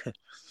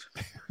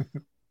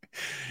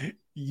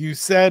 You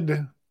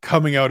said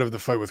coming out of the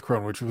fight with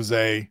Crone, which was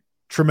a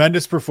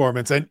tremendous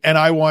performance, and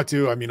I want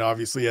to, I mean,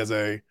 obviously as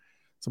a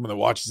someone that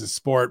watches this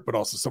sport, but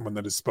also someone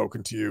that has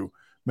spoken to you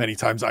many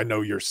times, I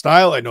know your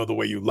style, I know the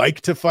way you like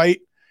to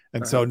fight,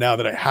 and so now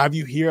that I have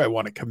you here, I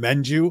want to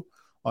commend you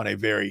on a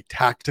very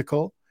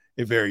tactical,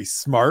 a very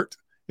smart,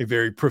 a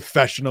very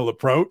professional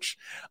approach.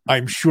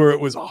 I'm sure it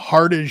was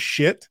hard as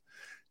shit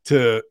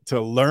to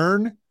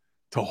learn,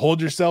 to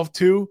hold yourself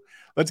to.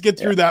 Let's get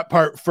through that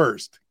part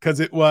first, because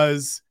it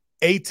was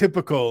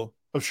atypical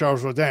of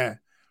Charles Jourdain,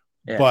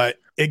 but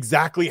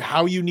exactly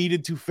how you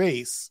needed to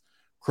face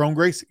Crone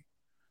Gracie.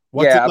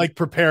 What's it like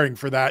preparing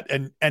for that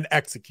and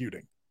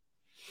executing?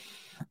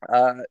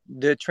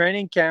 The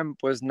training camp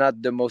was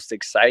not the most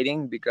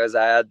exciting because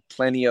I had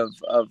plenty of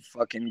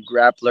fucking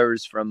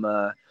grapplers from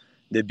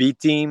the B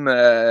team.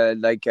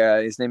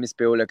 His name is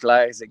P.O.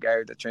 Leclerc. He's the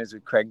guy that trains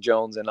with Craig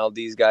Jones and all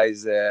these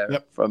guys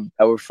from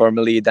our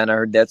formerly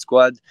Danaher Death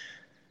Squad.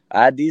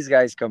 I had these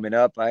guys coming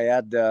up. I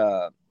had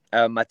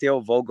Matteo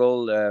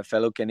Vogel,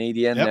 fellow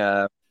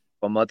Canadian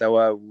from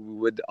Ottawa, who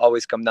would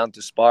always come down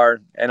to spar,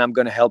 and I'm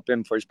going to help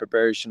him for his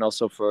preparation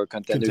also for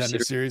Contender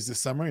Series this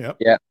summer.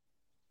 Yeah.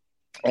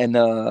 And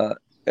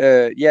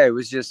it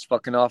was just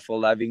fucking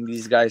awful having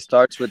these guys.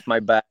 Starts with my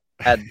back,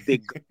 had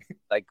big,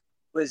 like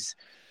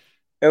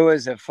it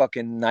was a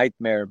fucking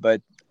nightmare.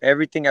 But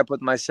everything I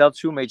put myself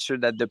through made sure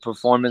that the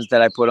performance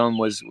that I put on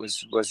was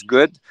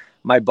good.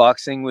 My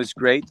boxing was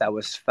great. I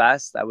was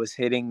fast. I was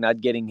hitting, not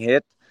getting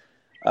hit.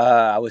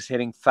 I was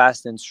hitting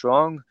fast and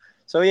strong.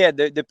 So yeah,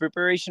 the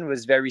preparation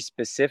was very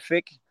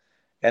specific,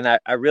 and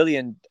I really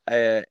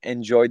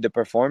enjoyed the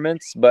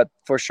performance. But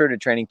for sure, the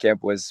training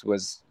camp was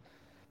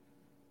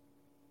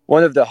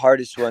one of the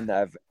hardest one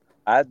I've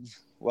had.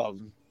 Well,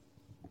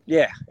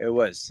 yeah, it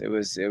was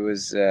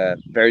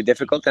very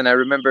difficult. And I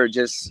remember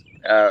just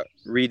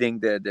reading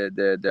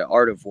the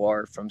Art of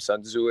War from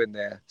Sun Tzu, and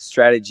the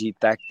strategy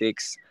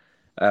tactics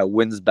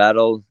wins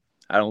battle.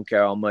 I don't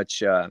care how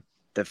much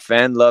the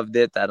fan loved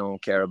it. I don't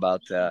care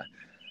about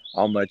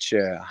how much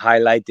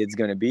highlight it's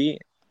going to be.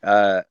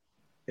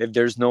 If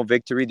there's no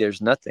victory,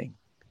 there's nothing.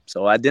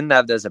 So I didn't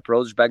have this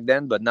approach back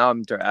then, but now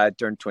I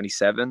turned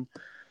 27.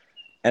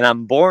 and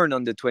I'm born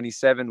on the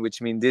 27th,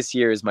 which means this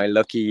year is my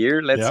lucky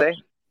year, let's Yep. say.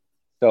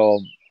 So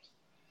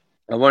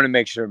I want to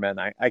make sure, man,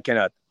 I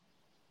cannot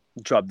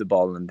drop the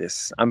ball on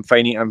this. I'm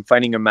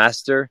finding a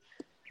master.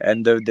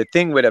 And the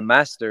thing with a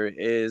master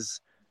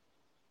is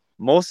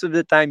most of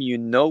the time you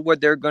know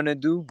what they're gonna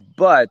do,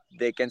 but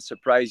they can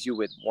surprise you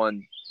with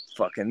one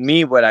fucking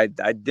me. What I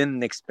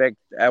didn't expect,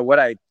 what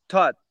I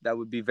thought that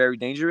would be very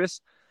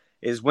dangerous,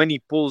 is when he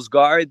pulls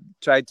guard,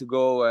 try to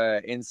go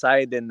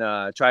inside and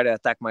try to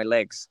attack my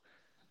legs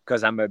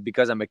because I'm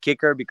a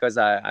kicker, because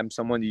I'm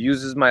someone who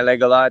uses my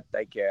leg a lot.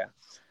 Like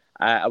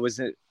I was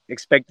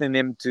expecting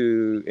him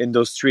to, in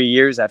those 3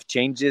 years, have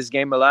changed his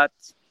game a lot,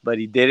 but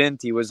he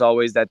didn't. He was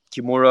always that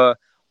Kimura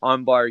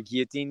armbar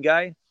guillotine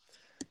guy,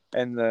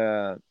 and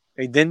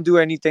he didn't do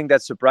anything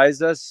that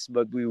surprised us.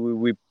 But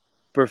we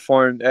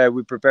performed,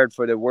 we prepared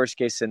for the worst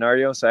case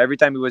scenario. So every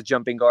time he was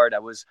jumping guard, I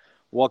was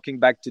walking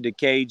back to the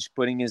cage,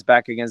 putting his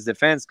back against the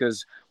fence,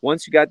 because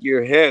once you got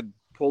your head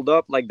pulled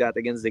up like that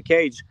against the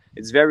cage,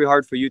 it's very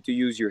hard for you to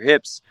use your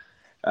hips.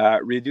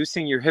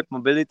 Reducing your hip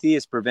mobility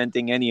is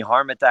preventing any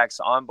harm attacks,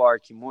 armbar,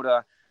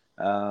 kimura,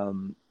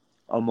 um,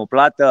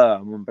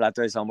 omoplata.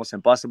 Omoplata is almost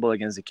impossible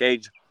against the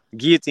cage.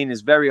 Guillotine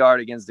is very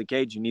hard against the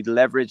cage. You need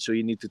leverage, so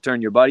you need to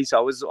turn your body. So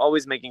I was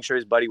always making sure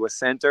his body was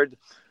centered,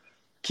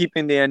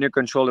 keeping the under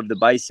control of the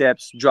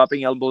biceps,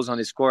 dropping elbows on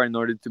his core in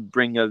order to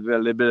bring a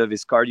little bit of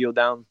his cardio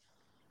down.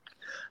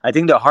 I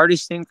think the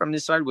hardest thing from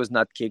this side was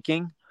not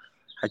kicking.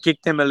 I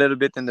kicked him a little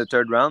bit in the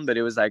third round, but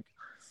it was like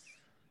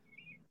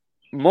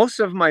most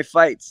of my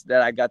fights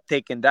that I got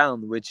taken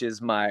down, which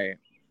is my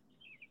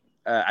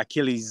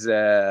Achilles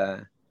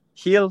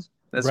heel.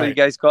 That's what you Right.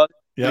 guys call it,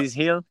 Yep. Achilles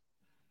heel.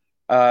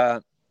 Uh,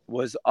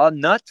 was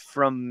not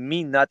from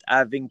me not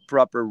having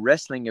proper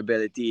wrestling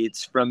ability.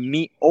 It's from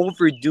me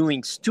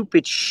overdoing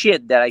stupid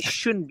shit that I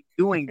shouldn't be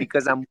doing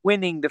because I'm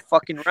winning the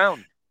fucking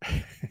round.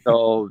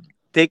 So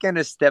taking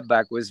a step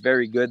back was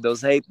very good.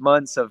 Those 8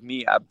 months of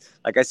me,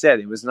 like I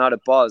said, it was not a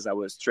pause. I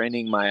was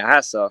training my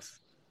ass off.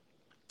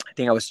 I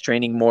think I was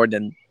training more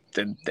than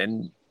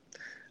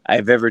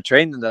I've ever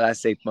trained in the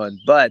last 8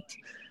 months. But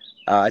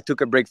I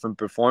took a break from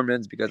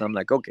performance because I'm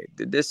like, okay,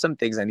 there's some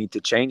things I need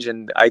to change,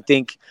 and I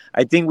think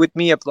with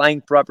me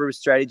applying proper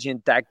strategy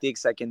and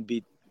tactics, I can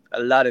beat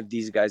a lot of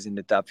these guys in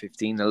the top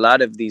 15, a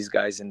lot of these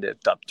guys in the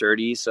top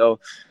 30. So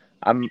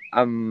I'm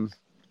I'm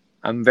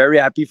I'm very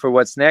happy for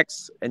what's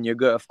next, and you're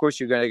good. Of course,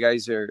 you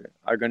guys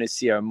are gonna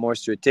see a more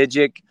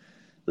strategic,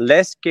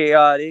 less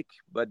chaotic,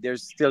 but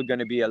there's still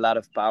gonna be a lot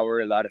of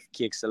power, a lot of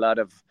kicks, a lot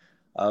of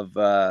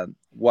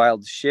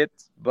wild shit.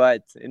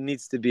 But it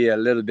needs to be a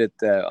little bit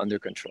under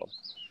control.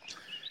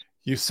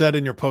 You said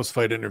in your post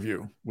fight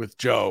interview with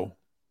Joe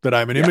that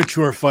I'm an Yeah.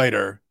 immature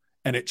fighter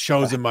and it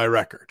shows in my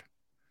record.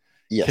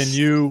 Can Yes.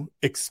 you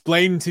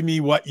explain to me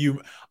what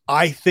you,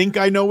 I think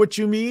I know what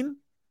you mean.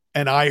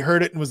 And I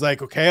heard it and was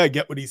like, okay, I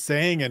get what he's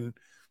saying. And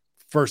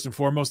first and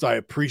foremost, I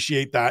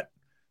appreciate that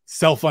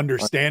self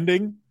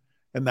understanding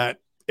and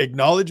that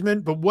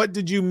acknowledgement. But what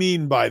did you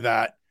mean by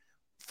that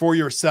for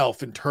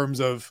yourself in terms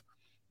of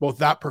both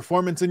that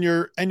performance and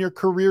your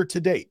career to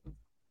date?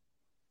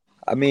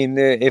 I mean,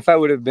 if I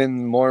would have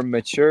been more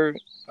mature,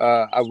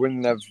 I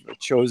wouldn't have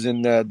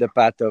chosen the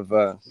path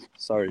of.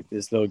 Sorry,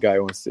 this little guy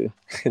wants to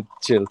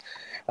chill.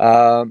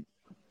 Um,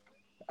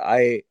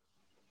 I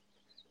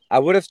I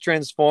would have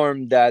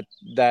transformed that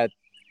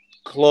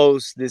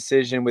close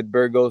decision with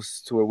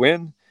Burgos to a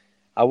win.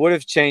 I would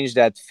have changed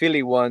that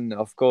Philly one,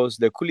 of course,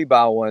 the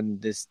Koulibaly one.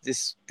 This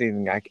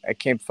thing, I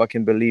can't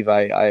fucking believe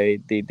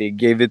they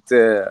gave it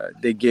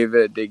they gave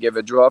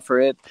a draw for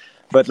it.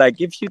 But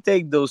like, if you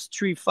take those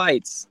three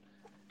fights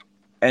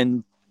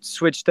and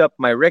switched up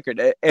my record,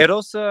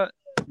 Erosa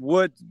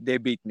would they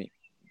beat me?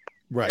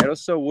 Right.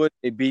 Erosa would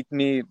they beat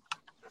me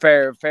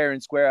fair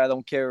and square. I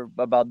don't care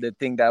about the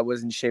thing that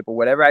was in shape or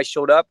whatever. I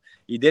showed up.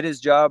 He did his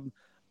job.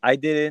 I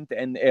didn't,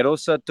 and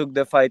Erosa took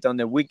the fight on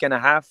a week and a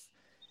half,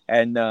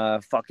 and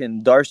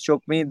fucking Darce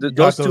choked me. You got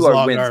Those two those are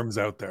long wins. arms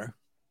out there.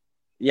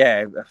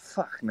 Yeah,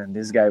 fuck man,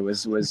 this guy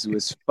was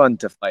fun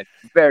to fight,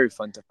 very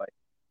fun to fight.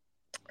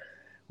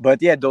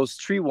 But yeah, those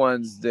three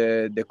ones,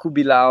 the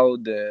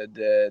Kubilao,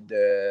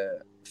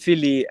 the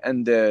Philly,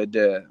 and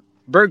the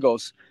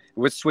Burgos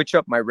would switch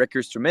up my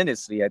records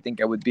tremendously. I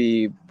think I would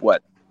be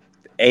what,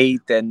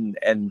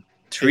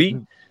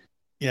 8-3.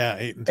 Yeah,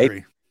 8-3.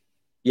 Eight,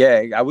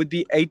 yeah, I would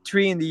be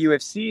 8-3 in the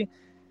UFC,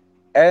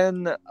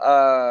 and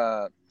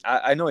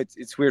I know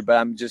it's weird, but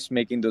I'm just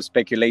making those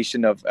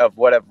speculation of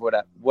what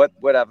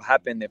would have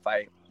happened if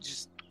I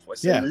just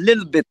was a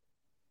little bit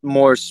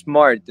more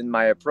smart in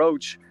my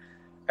approach.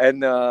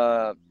 And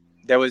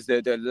there was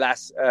the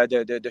last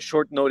the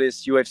short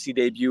notice UFC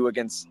debut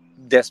against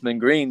Desmond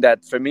Green.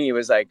 That for me, it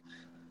was like,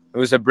 it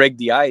was a break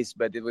the ice,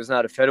 but it was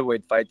not a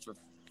featherweight fight.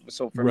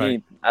 So for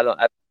me, I don't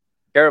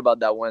care about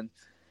that one.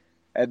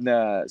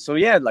 And so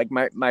yeah, like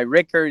my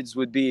records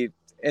would be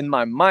in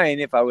my mind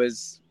if I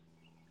was.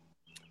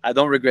 I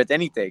don't regret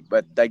anything,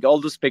 but like all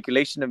the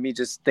speculation of me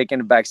just taking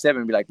a back step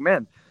and be like,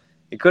 man,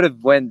 it could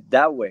have went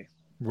that way.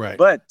 Right.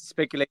 But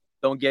speculation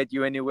don't get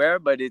you anywhere.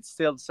 But it's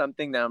still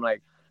something that I'm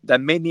like,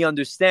 that made me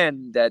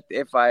understand that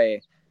if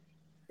I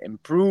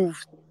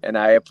improve and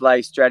I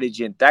apply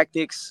strategy and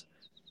tactics,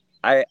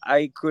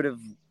 I could have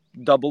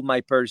doubled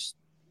my purse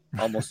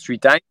almost 3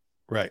 times,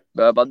 Right.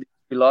 about the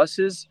 3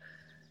 losses.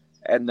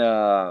 And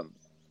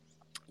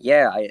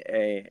yeah,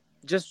 I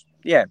just,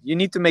 yeah, you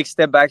need to make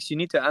step backs. You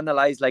need to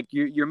analyze, like,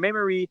 your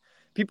memory.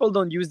 People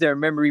don't use their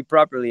memory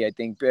properly. I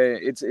think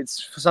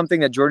it's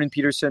something that Jordan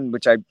Peterson,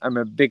 which I'm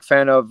a big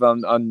fan of,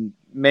 on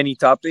many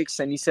topics,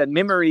 and he said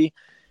memory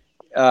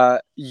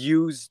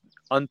used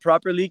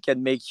improperly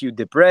can make you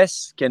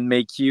depressed, can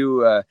make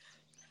you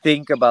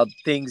think about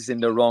things in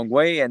the wrong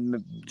way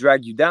and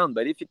drag you down.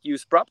 But if it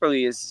used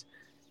properly, is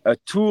a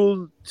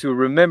tool to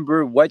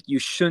remember what you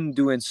shouldn't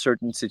do in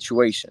certain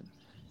situation,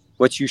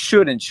 what you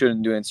should and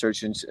shouldn't do in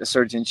certain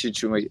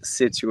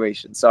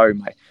situations. Sorry,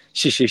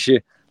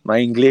 my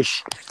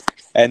English.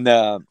 And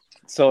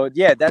so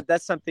yeah,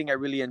 that's something I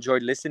really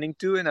enjoyed listening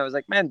to, and I was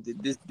like, man,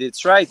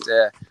 it's right.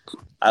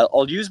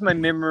 I'll use my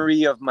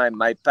memory of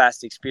my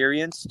past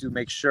experience to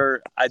make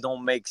sure I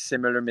don't make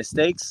similar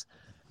mistakes,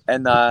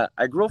 and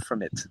I grow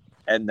from it.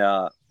 And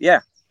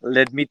yeah,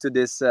 led me to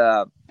this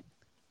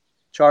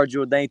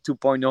Jourdain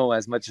 2.0,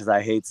 as much as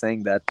I hate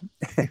saying that.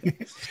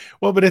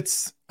 Well, but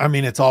I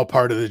mean, it's all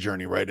part of the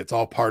journey, right? It's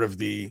all part of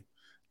the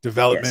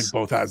development, Yes.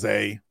 both as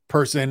a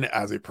person,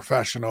 as a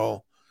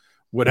professional,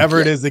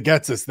 whatever it Yeah. is that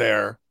gets us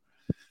there,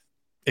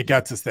 it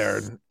gets us there.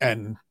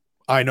 And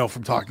I know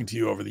from talking to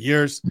you over the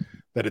years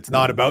that it's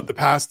not about the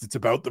past, it's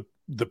about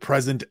the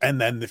present and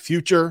then the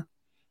future.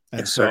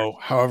 And Yes, sir. so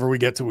however we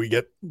get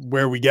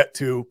where we get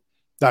to,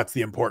 that's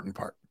the important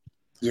part.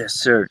 Yes,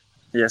 sir.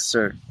 Yes,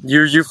 sir.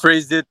 You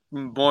phrased it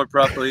more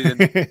properly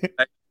than.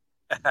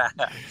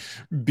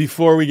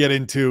 Before we get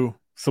into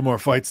some more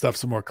fight stuff,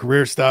 some more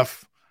career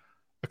stuff,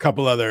 a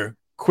couple other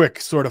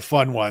quick sort of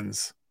fun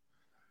ones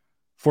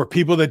for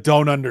people that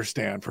don't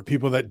understand, for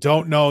people that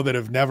don't know, that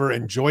have never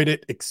enjoyed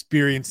it,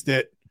 experienced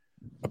it,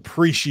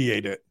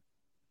 appreciate it.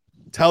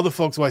 Tell the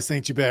folks why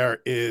Saint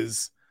Hubert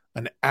is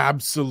an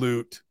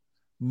absolute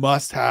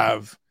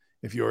must-have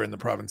if you're in the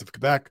province of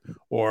Quebec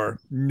or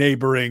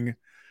neighboring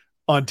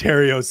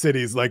Ontario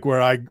cities, like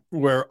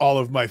where all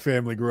of my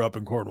family grew up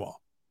in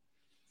Cornwall.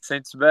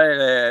 Saint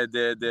Hubert,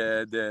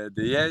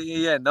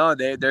 yeah. No,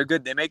 they're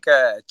good. They make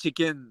a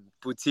chicken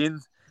poutine,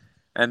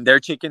 and their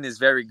chicken is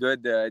very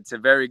good. It's a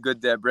very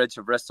good branch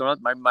of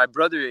restaurant. My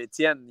brother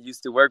Etienne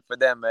used to work for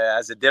them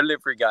as a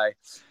delivery guy,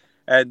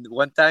 and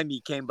one time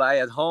he came by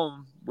at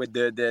home with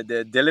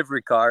the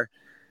delivery car,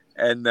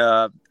 and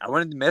I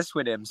wanted to mess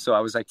with him, so I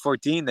was like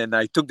 14, and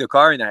I took the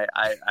car and I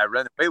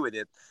ran away with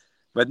it,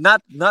 but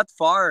not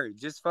far,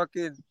 just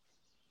fucking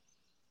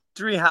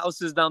 3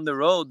 houses down the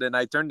road. And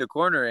I turned the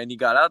corner and he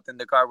got out and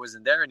the car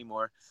wasn't there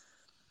anymore.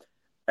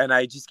 And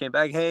I just came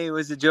back, hey,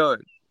 where's the Joe?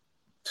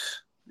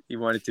 He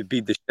wanted to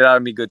beat the shit out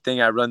of me. Good thing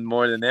I run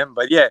more than him.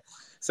 But yeah,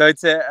 so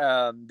it's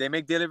they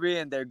make delivery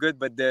and they're good.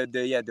 But the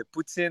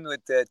poutine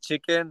with the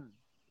chicken,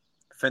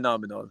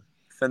 phenomenal.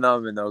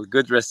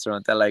 Good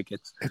restaurant. I like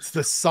it. It's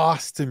the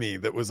sauce to me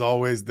that was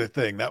always the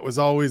thing. That was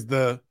always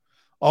the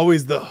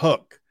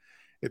hook.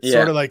 It's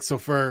sort of like, so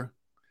for,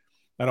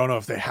 I don't know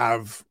if they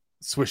have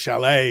Swiss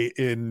Chalet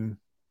in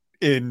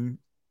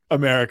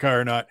America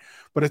or not,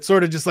 but it's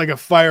sort of just like a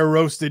fire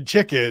roasted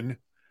chicken.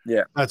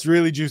 Yeah, that's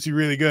really juicy,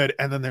 really good.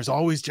 And then there's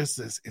always just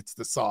this. It's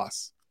the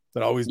sauce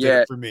that always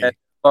did it for me.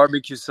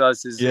 Barbecue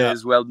sauce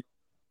is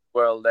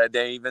well.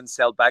 They even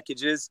sell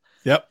packages.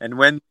 Yep. And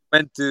when we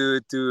went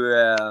to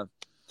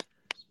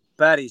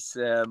Paris,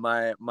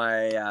 my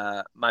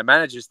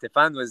manager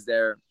Stéphane was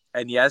there,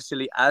 and he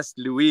actually asked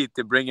Louis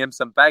to bring him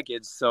some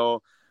package.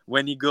 So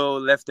when he go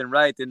left and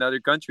right in other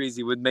countries,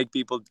 he would make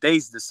people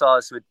taste the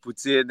sauce with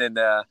poutine, and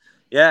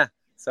yeah.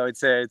 So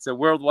it's a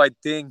worldwide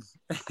thing.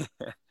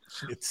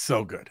 It's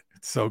so good.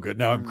 It's so good.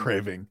 Now I'm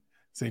craving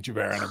Saint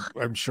Hubert, and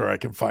I'm sure I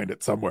can find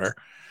it somewhere.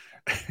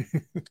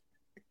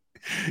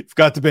 You've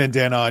got the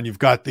bandana on. You've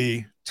got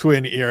the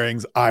twin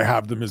earrings. I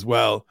have them as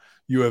well.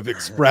 You have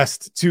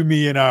expressed to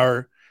me in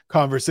our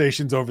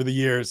conversations over the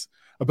years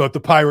about the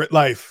pirate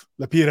life,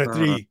 la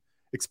piraterie.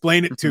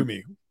 Explain it to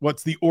me.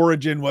 What's the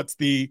origin? What's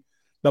the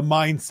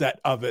mindset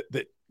of it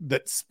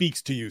that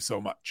speaks to you so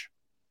much?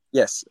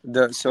 Yes.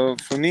 So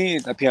for me,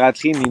 la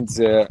piraterie means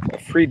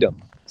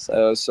freedom.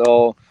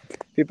 So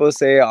people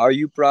say, "Are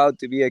you proud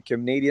to be a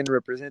Canadian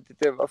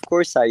representative?" Of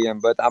course I am,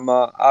 but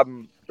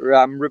I'm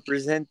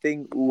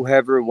representing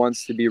whoever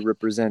wants to be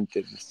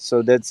represented.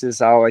 So that's just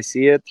how I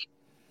see it.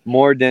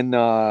 More than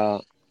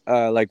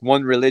like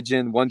one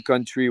religion, one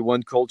country,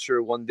 one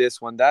culture, one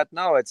this, one that.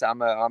 No,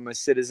 I'm a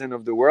citizen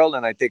of the world,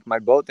 and I take my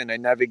boat and I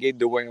navigate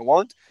the way I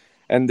want.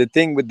 And the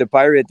thing with the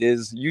pirate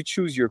is, you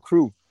choose your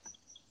crew.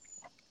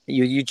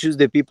 You choose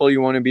the people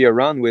you want to be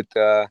around with.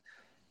 There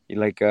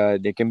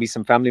can be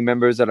some family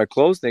members that are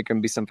close. There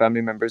can be some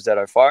family members that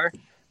are far.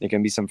 There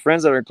can be some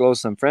friends that are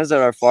close, some friends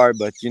that are far.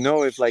 But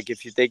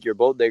if you take your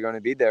boat, they're going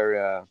to be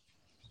there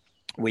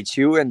with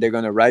you, and they're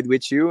going to ride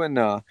with you. And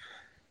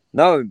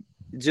no,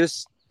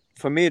 just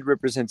for me, it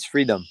represents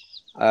freedom.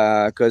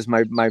 Because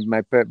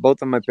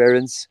both of my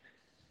parents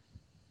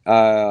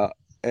uh,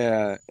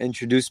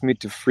 introduced me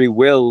to free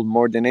will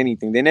more than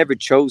anything. They never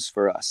chose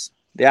for us.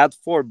 They had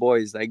four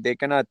boys. Like, they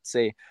cannot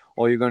say,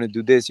 "Oh, you're gonna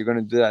do this, you're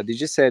gonna do that." They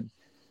just said,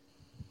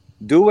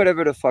 "Do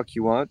whatever the fuck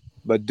you want,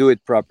 but do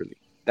it properly."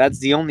 That's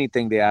the only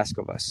thing they ask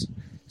of us.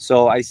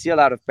 So I see a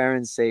lot of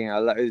parents saying,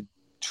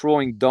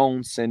 throwing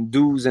don'ts and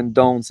do's and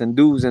don'ts and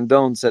do's and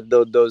don'ts at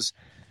those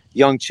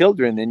young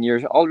children, and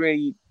you're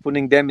already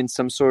putting them in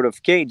some sort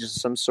of cage,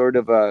 some sort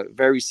of a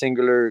very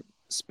singular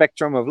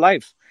spectrum of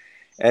life.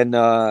 And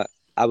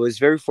I was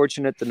very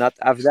fortunate to not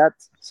have that.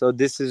 So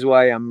this is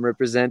why I'm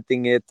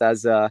representing it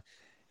as a.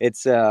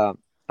 It's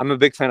I'm a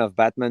big fan of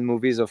Batman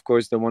movies, of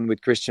course, the one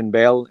with Christian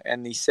Bale,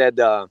 and he said,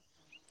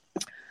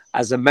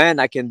 "As a man,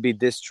 I can be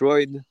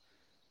destroyed,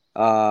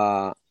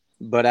 uh,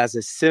 but as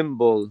a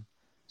symbol,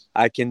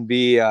 I can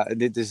be."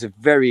 This is a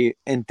very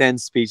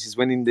intense speech. It's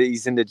when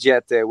he's in the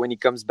jet, when he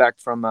comes back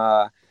from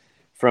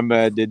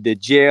the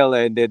jail,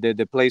 and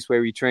the place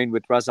where he trained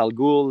with Ra's al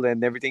Ghul,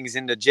 and everything is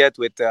in the jet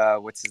with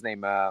what's his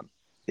name,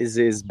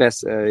 his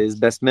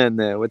best man,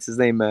 what's his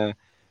name,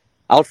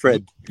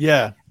 Alfred.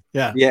 Yeah,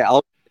 yeah, Yeah,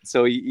 Alfred.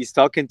 So he's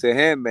talking to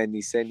him, and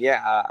he's saying,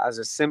 "Yeah, as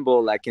a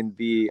symbol, I can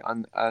be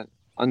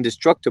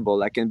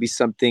undestructible. I can be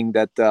something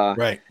that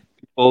right.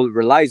 people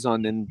relies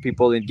on and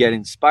people get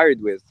inspired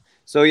with."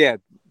 So yeah,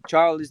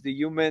 Charles is the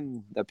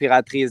human, the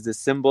piraterie is the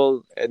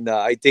symbol, and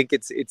I think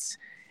it's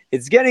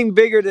getting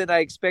bigger than I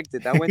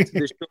expected. I went to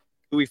the show.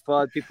 We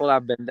thought people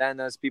have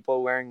bandanas,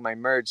 people wearing my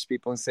merch,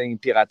 people saying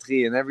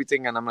piraterie and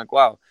everything, and I'm like,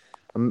 wow,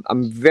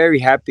 I'm very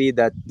happy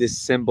that this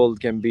symbol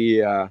can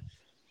be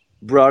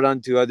brought on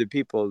to other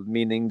people,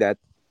 meaning that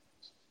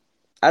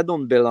I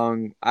don't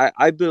belong.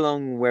 I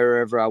belong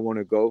wherever I want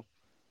to go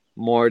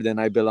more than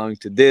I belong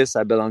to this.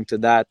 I belong to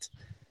that.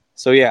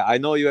 So yeah, I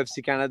know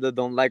UFC Canada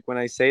don't like when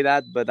I say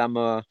that, but I'm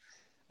a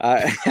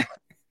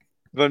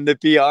from the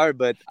PR.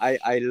 But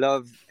I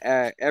love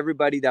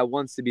everybody that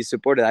wants to be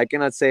supported. I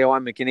cannot say, "Oh,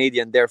 I'm a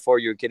Canadian, therefore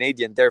you're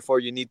Canadian, therefore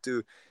you need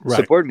to Right.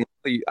 support me."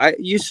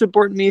 You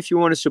support me if you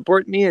want to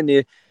support me,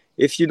 and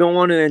if you don't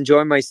want to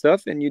enjoy my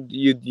stuff, and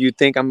you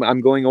think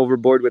I'm going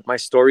overboard with my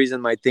stories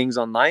and my things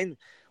online,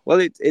 well,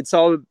 it's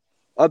all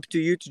up to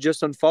you to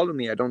just unfollow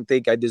me. I don't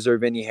think I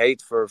deserve any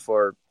hate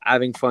for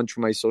having fun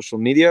through my social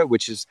media,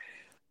 which is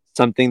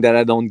something that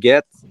I don't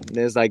get.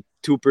 There's like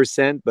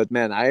 2%, but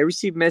man, I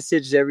receive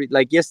message every,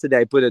 like yesterday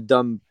I put a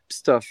dumb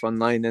stuff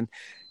online, and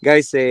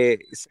guys say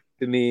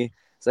to me,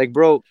 it's like,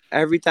 "Bro,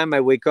 every time I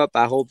wake up,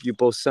 I hope you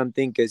post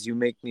something because you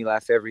make me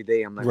laugh every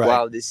day." I'm like, Right.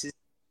 wow, this is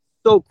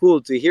so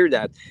cool to hear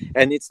that.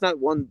 And it's not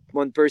one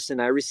person.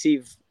 I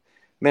receive,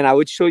 man, I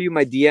would show you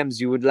my DMs,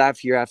 you would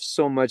laugh. You have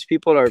so much.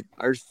 People are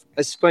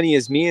as funny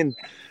as me, and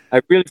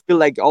I really feel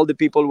like all the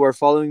people who are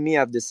following me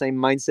have the same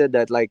mindset,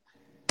 that like,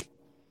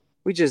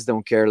 we just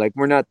don't care. Like,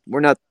 we're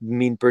not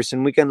mean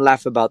person. We can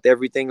laugh about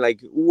everything.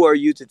 Like, who are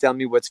you to tell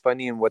me what's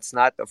funny and what's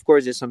not? Of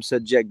course, there's some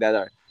subject that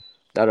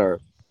are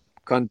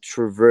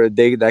controversial,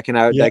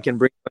 Yeah. that can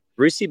bring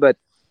controversy. But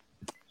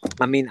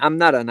I mean, I'm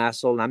not an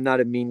asshole. I'm not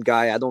a mean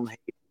guy. I don't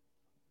hate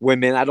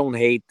women. I don't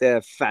hate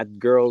fat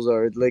girls,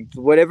 or like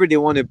whatever they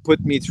want to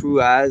put me through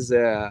as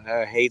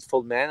a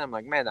hateful man. I'm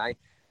like, man,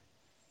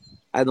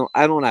 I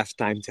don't have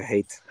time to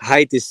hate.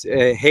 Hate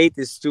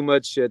is too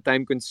much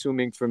time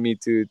consuming for me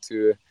to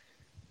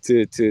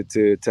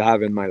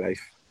have in my life.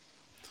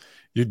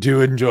 You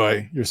do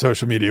enjoy your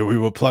social media. We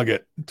will plug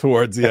it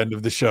towards the end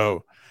of the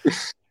show.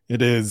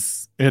 It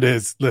is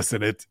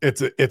listen,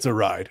 it's a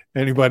ride.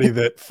 Anybody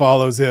that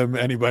follows him,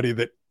 anybody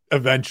that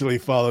eventually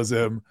follows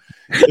him,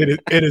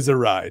 it is a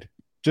ride.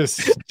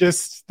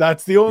 Just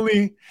that's the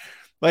only,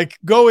 like,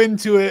 go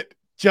into it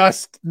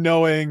just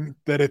knowing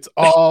that it's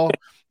all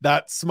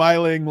that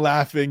smiling,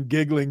 laughing,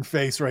 giggling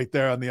face right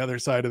there on the other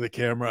side of the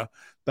camera.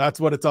 That's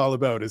what it's all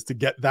about, is to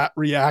get that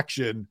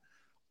reaction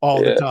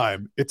all the Yeah,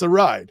 time. It's a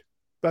ride.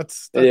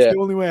 That's yeah, the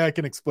only way I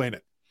can explain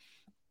it.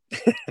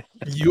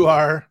 You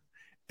are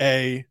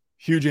a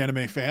huge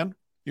anime fan.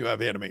 You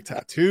have anime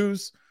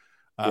tattoos.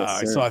 yes,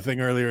 I saw sir. a thing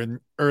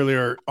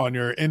earlier on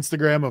your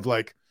Instagram of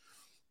like,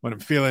 when I'm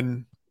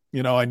feeling,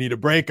 I need a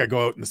break, I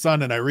go out in the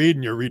sun and I read,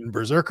 and you're reading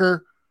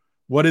Berserker.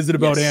 What is it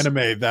about Yes,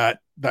 anime that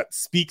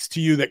speaks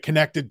to you, that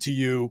connected to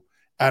you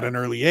at an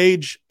early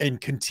age and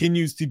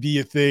continues to be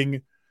a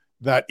thing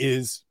that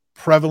is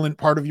prevalent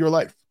part of your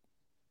life?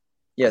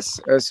 yes.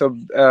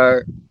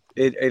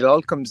 It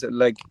all comes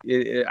like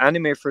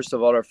anime. First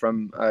of all, are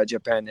from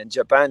Japan, and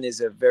Japan is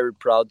a very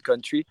proud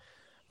country.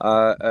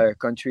 A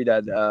country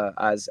that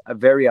has a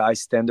very high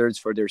standards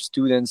for their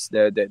students,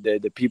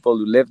 the people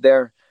who live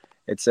there.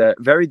 It's a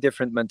very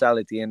different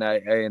mentality, and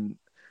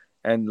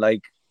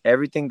like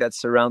everything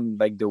that's around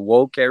like the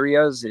woke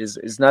areas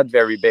is not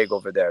very big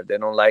over there. They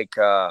don't like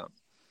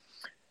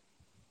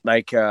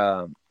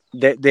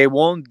they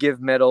won't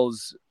give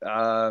medals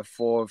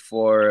for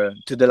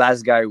to the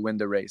last guy who win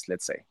the race.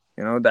 Let's say,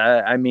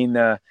 that, I mean,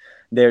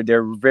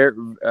 they're very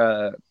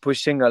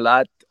pushing a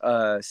lot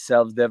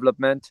self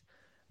development,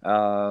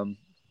 um,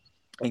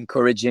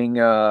 encouraging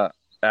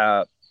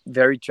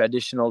very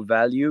traditional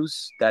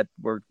values that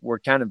we're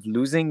kind of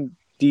losing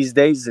these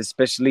days,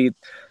 especially.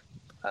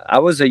 I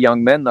was a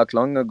young man not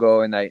long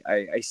ago, and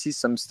I see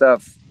some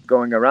stuff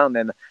going around,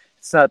 and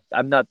it's not.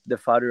 I'm not the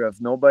father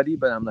of nobody,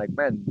 but I'm like,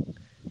 man,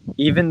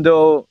 even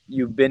though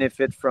you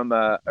benefit from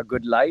a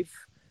good life,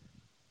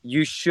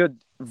 you should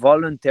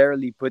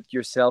voluntarily put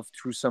yourself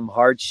through some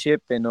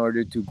hardship in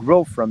order to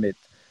grow from it,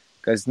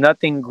 because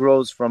nothing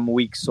grows from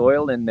weak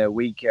soil and the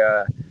weak,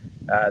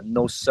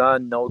 no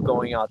sun, no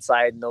going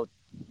outside, no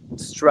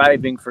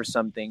striving for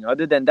something.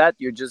 Other than that,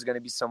 you're just going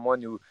to be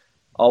someone who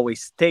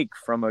always take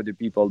from other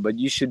people, but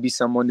you should be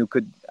someone who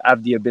could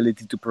have the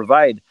ability to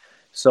provide.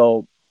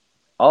 So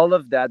all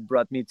of that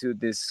brought me to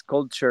this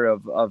culture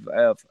of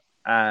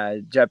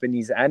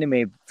Japanese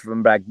anime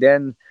from back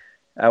then,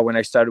 when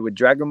I started with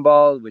Dragon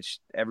Ball, which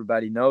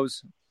everybody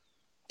knows.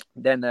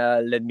 Then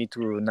led me to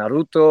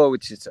Naruto,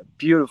 which is a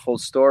beautiful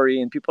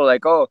story. And people are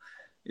like, oh,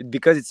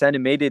 because it's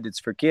animated,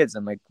 it's for kids.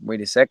 I'm like,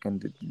 wait a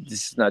second,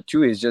 this is not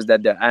true. It's just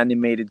that the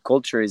animated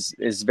culture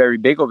is very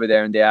big over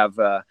there, and they have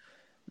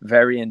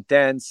very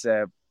intense,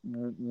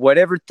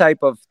 whatever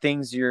type of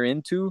things you're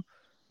into,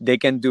 they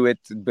can do it,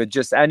 but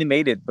just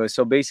animated. But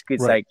so basically,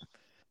 it's Right. like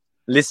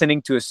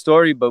listening to a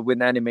story, but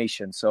with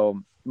animation.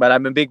 So, but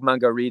I'm a big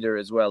manga reader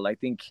as well. I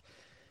think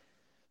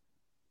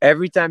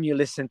every time you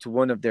listen to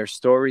one of their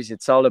stories,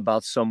 it's all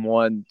about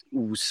someone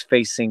who's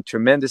facing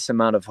tremendous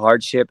amount of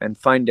hardship and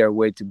find their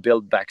way to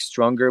build back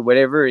stronger.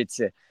 Whatever,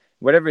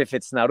 if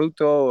it's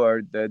Naruto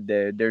or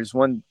there's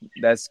one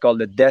that's called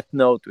the Death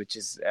Note, which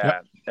is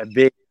Yep. a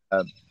big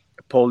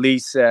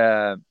police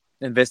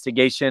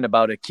investigation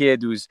about a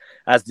kid who's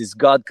has this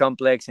god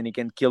complex, and he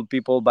can kill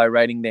people by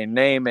writing their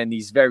name, and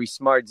he's very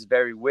smart, he's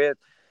very wit.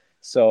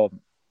 So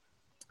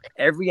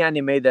every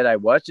anime that I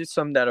watch, there's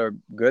some that are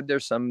good,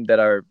 there's some that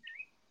are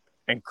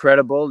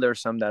incredible, there's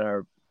some that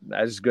are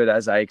as good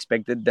as I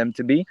expected them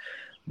to be,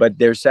 but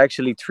there's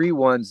actually three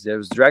ones.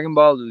 There's Dragon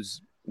Ball,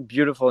 who's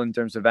beautiful in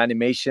terms of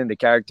animation, the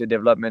character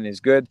development is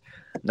good.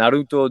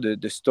 Naruto,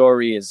 the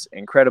story is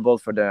incredible.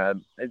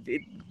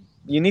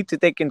 You need to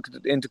take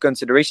into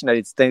consideration that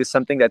it's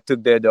something that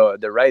took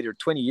the writer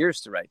 20 years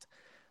to write.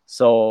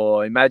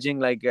 So imagine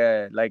like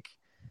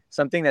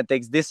something that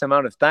takes this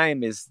amount of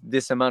time is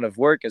this amount of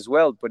work as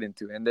well put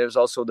into. And there's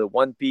also the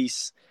One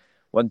Piece.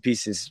 One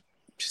Piece is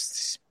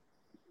just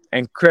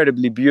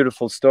incredibly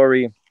beautiful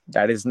story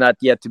that is not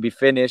yet to be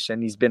finished,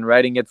 and he's been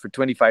writing it for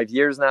 25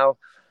 years now.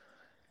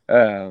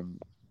 um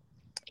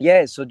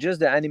yeah, so just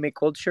the anime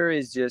culture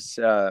is just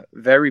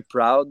very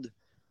proud,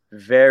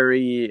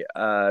 very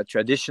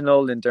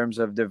traditional in terms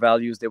of the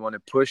values they want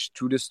to push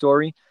through the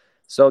story.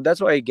 So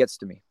that's why it gets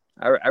to me.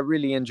 I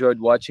really enjoyed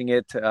watching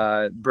it.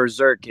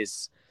 Berserk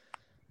is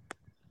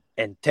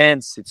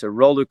intense. It's a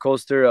roller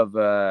coaster of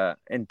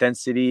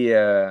intensity,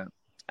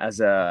 as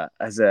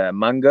a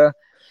manga.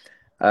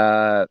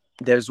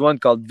 There's one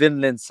called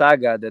Vinland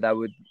Saga that I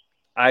would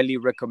highly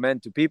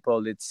recommend to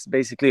people. It's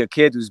basically a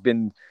kid who's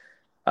been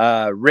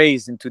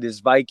raised into this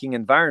Viking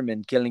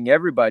environment, killing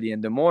everybody.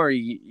 And the more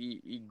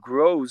he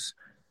grows,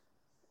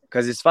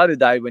 because his father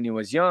died when he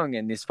was young,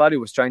 and his father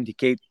was trying to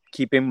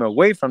keep him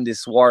away from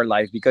this war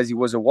life because he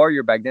was a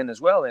warrior back then as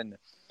well.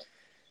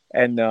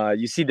 And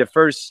you see the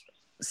first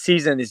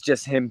season is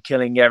just him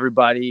killing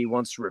everybody. He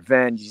wants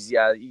revenge.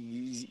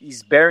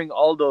 He's bearing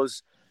all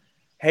those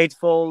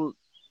hateful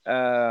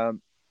uh,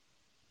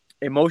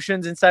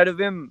 emotions inside of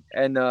him,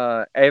 and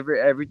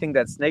everything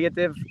that's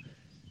negative.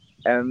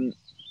 And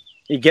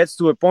he gets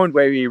to a point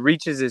where he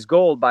reaches his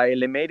goal by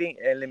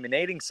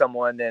eliminating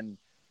someone, and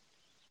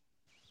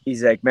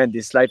he's like, man,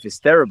 this life is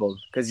terrible,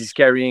 because he's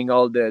carrying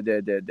all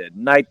the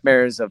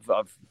nightmares of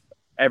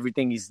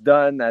everything he's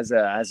done as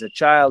a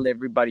child.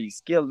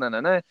 Everybody's killed, nah,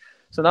 nah, nah.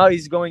 So now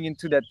he's going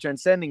into that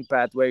transcending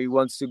path where he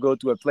wants to go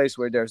to a place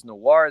where there's no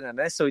war, nah,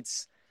 nah. So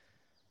it's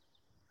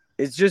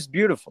just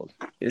beautiful.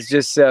 It's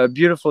just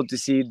beautiful to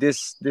see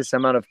this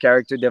amount of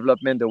character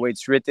development, the way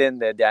it's written,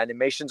 the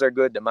animations are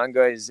good, the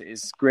manga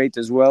is great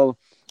as well.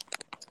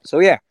 So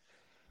yeah,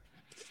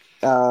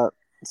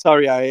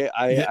 sorry, Yeah.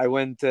 I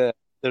went a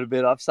little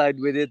bit offside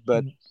with it,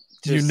 but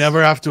You just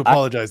never have to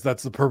apologize.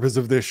 That's the purpose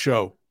of this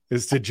show,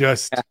 is to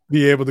just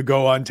be able to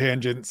go on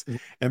tangents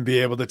and be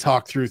able to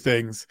talk through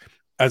things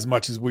as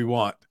much as we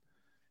want.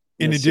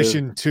 In Yes, sir.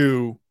 addition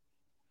to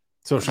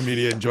social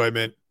media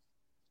enjoyment,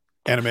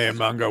 anime and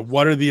manga,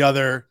 what are the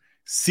other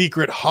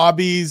secret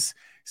hobbies,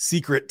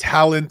 secret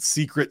talents,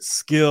 secret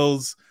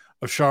skills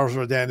of Charles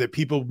Jourdain that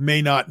people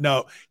may not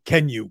know?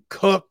 Can you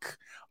cook?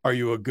 Are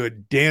you a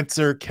good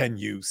dancer? Can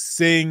you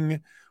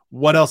sing?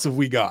 What else have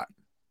we got?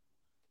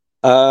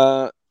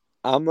 Uh,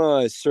 I'm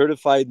a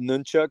certified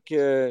nunchuck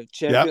Yep.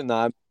 champion. No,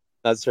 I'm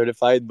not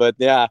certified, but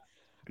yeah,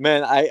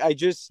 man, I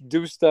just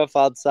do stuff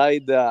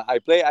outside. I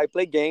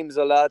play games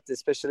a lot,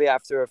 especially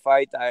after a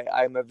fight.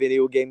 I'm a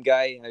video game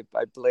guy.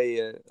 I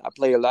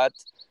play a lot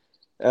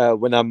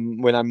when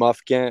I'm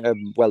off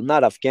cam. Well,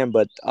 not off cam,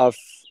 but off.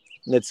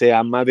 Let's say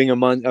I'm having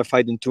a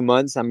fight in 2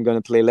 months. I'm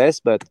gonna play less,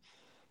 but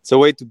it's a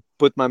way to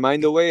put my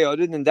mind away.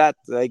 Other than that,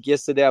 like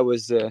yesterday, I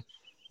was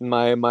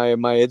my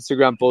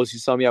Instagram post. You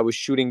saw me. I was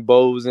shooting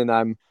bows, and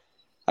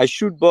I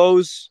shoot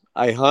bows.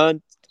 I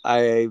hunt.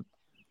 I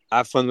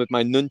have fun with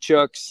my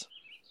nunchucks.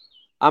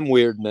 I'm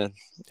weird, man.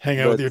 Hang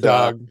out with But your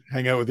dog,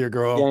 hang out with your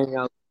girl. hang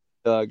out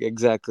with the dog,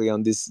 exactly,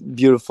 on this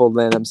beautiful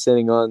land I'm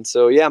sitting on.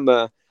 So yeah,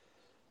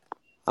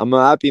 I'm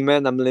a happy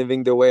man. I'm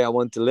living the way I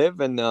want to live,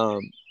 and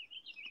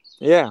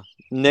yeah,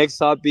 next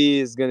hobby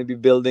is gonna be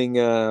building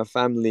a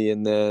family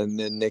in the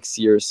next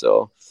year.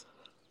 So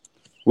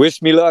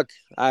wish me luck.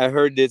 I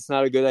heard it's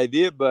not a good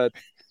idea, but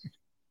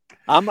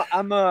I'm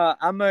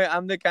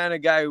the kind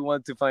of guy who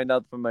wants to find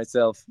out for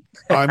myself.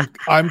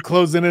 I'm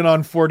closing in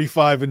on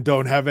 45 and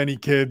don't have any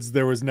kids.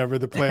 There was never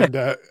the plan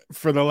to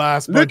for the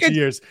last Look bunch of at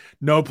years.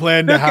 No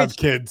plan to look at have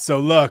kids. So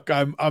look,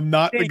 I'm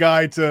not the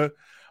guy to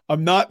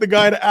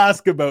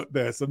ask about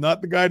this. I'm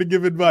not the guy to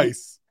give you.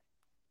 advice.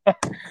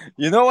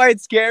 You know why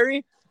it's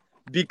scary?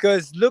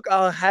 Because look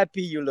how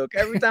happy you look.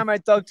 Every time I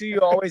talk to you,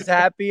 you're always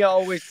happy,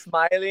 always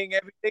smiling,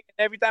 everything. And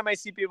every time I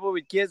see people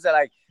with kids, they're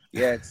like,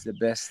 "Yeah, it's the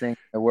best thing in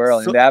the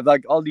world," and So they have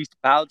like all these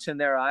pouch in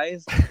their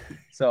eyes.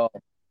 So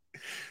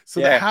so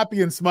the yeah,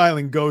 happy and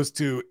smiling goes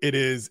to it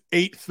is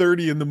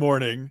 8:30 in the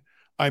morning.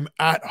 I'm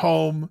at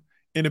home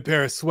in a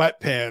pair of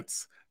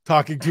sweatpants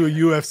talking to a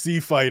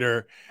UFC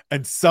fighter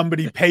and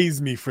somebody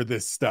pays me for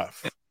this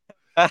stuff.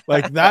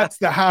 Like that's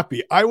the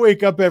happy. I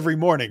wake up every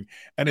morning,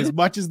 and as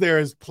much as there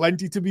is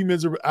plenty to be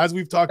miserable, as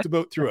we've talked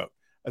about throughout,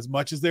 as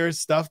much as there is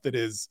stuff that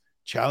is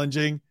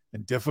challenging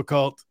and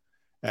difficult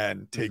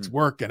and takes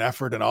work and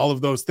effort and all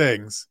of those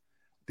things,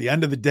 at the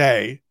end of the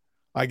day,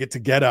 I get to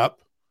get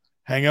up,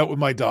 hang out with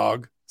my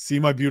dog, see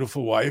my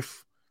beautiful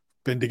wife,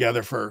 been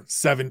together for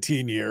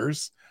 17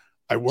 years.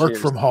 I work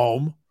cheers. from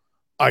home.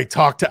 I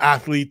talk to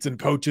athletes and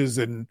coaches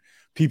and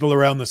people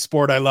around the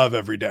sport I love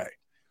every day.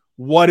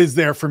 What is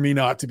there for me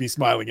not to be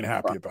smiling and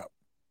happy about?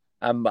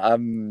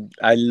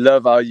 I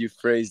love how you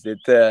phrased it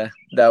that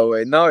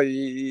way. No,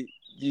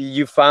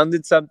 you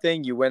founded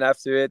something, you went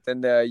after it,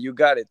 and you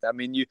got it. I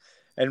mean, you.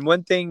 And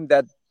one thing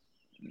that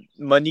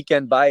money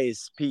can buy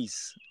is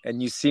peace,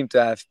 and you seem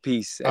to have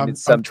peace, and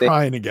it's I'm something.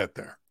 trying to get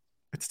there.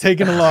 It's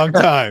taken a long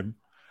time.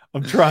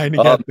 I'm trying to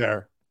um, get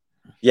there.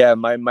 yeah,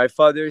 my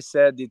father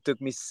said it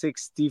took me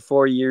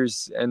 64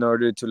 years in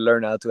order to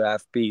learn how to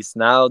have peace.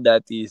 Now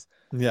that is,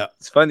 Yeah.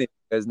 it's funny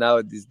because now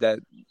it is that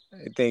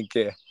I think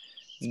it's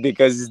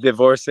because he's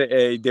divorced.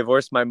 He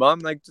divorced my mom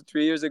like 2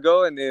 3 years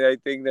ago, and then I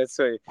think that's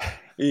why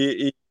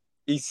he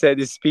said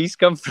his peace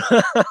comes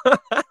from.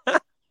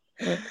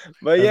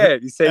 But yeah,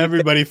 he said it takes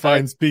Everybody time.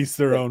 finds peace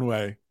their own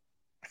way.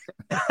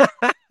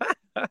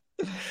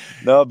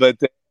 No, but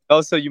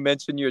also you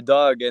mentioned your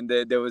dog, and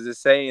there was a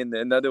saying,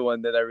 another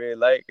one that I really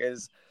like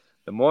is,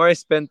 "The more I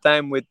spend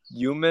time with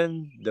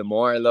human, the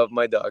more I love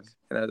my dog."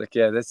 And I was like,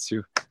 "Yeah, that's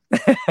true."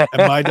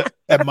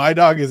 And my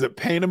dog is a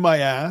pain in my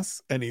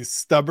ass, and he's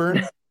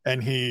stubborn,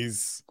 and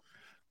he's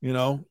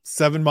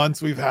 7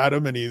 months we've had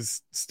him, and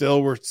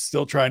we're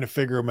still trying to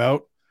figure him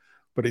out,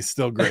 but he's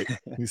still great.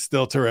 He's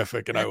still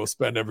terrific, and I will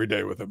spend every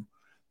day with him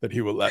that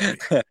he will let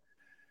me.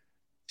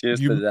 Cheers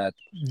to You that.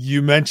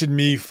 you mentioned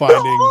me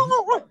finding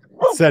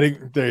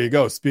setting. There you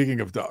go.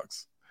 Speaking of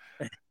dogs,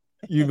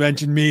 you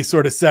mentioned me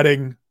sort of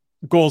setting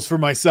goals for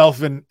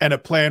myself and a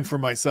plan for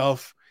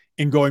myself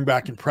in going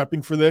back and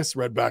prepping for this.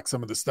 Read back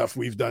some of the stuff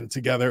we've done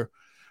together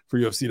for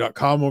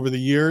UFC.com over the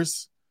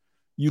years.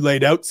 You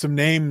laid out some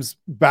names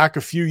back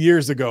a few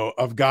years ago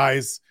of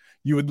guys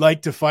you would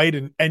like to fight,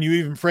 and you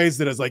even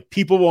phrased it as like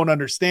people won't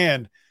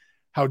understand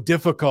how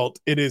difficult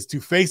it is to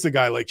face a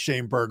guy like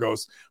Shane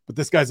Burgos, but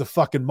this guy's a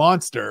fucking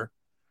monster.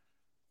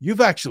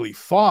 You've actually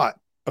fought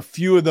a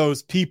few of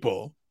those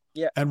people.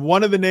 Yeah. And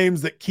one of the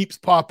names that keeps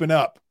popping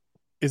up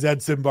is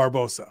Edson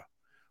Barbosa.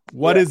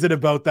 What is it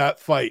about that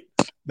fight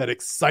that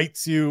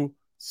excites you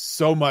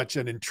so much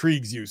and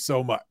intrigues you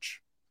so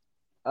much?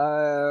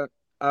 Uh,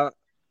 uh,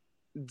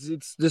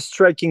 it's the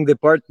striking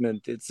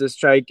department. It's the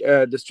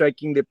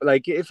striking.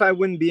 Like if I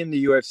wouldn't be in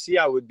the UFC,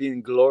 I would be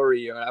in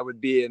Glory, or I would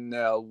be in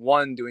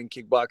One doing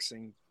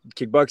kickboxing.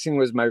 Kickboxing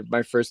was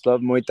my first love,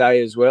 Muay Thai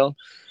as well,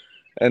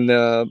 and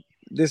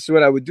this is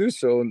what I would do.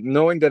 So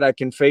knowing that I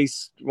can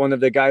face one of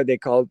the guy they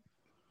call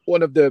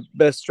one of the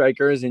best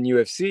strikers in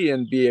UFC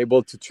and be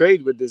able to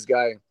trade with this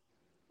guy,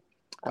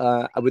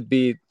 I would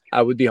be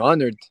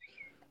honored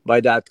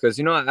by that, because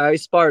I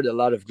sparred a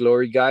lot of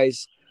Glory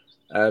guys,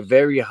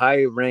 very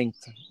high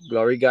ranked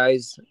Glory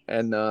guys,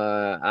 and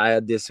I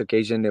had this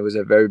occasion. It was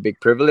a very big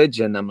privilege,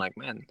 and I'm like,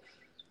 man,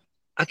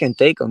 I can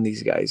take on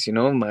these guys.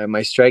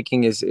 My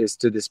striking is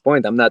to this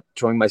point. I'm not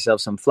throwing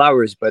myself some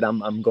flowers, but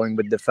I'm going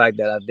with the fact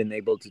that I've been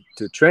able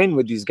to train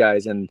with these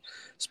guys and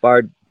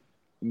sparred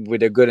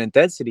with a good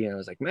intensity. And I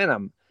was like,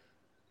 man,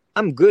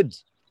 I'm good.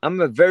 I'm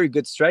a very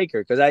good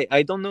striker, because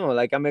I don't know,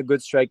 like I'm a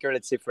good striker,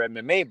 let's say for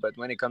MMA, but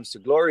when it comes to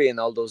Glory and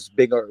all those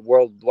bigger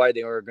worldwide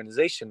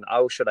organization,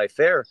 how should I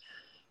fare?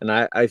 And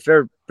I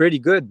fare pretty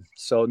good.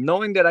 So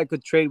knowing that I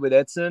could trade with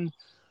Edson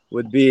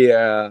would be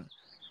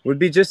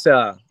just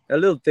a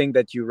little thing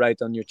that you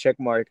write on your check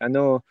mark. I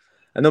know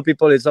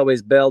people, it's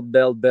always belt,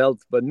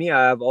 but me,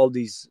 I have all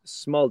these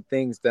small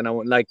things that I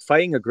want, like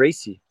fighting a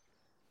Gracie.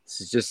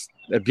 This is just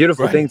a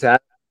beautiful thing to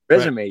have on your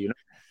resume,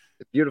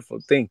 a beautiful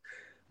thing.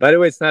 By the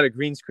way, it's not a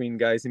green screen,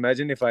 guys.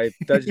 Imagine if I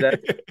touch that.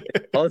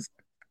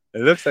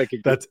 It looks like a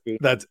green screen.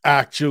 That's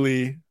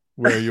actually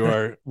where you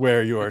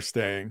are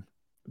staying.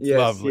 It's Yes,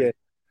 lovely. yes,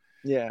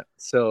 yeah.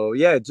 So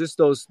yeah, just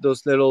those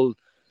little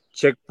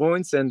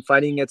checkpoints, and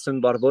fighting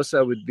Edson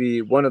Barbosa would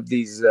be one of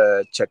these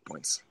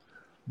checkpoints.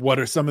 What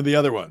are some of the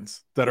other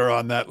ones that are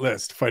on that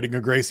list? Fighting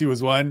a Gracie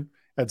was one.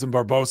 Edson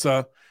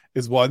Barbosa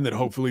is one that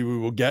hopefully we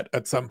will get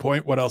at some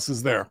point. What else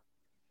is there?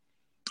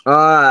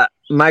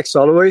 Mike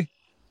Soloway.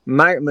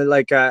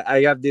 Like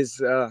I have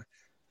this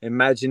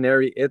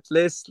imaginary hit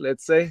list,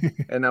 let's say,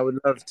 and I would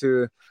love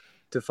to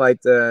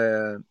fight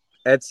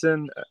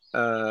Edson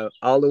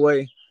all the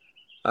way.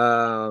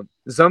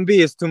 Zombie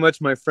is too much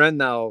my friend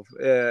now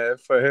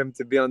for him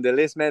to be on the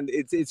list, man.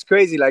 It's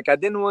crazy. Like I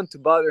didn't want to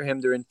bother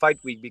him during fight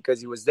week because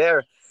he was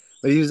there,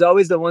 but he was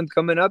always the one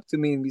coming up to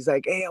me and he's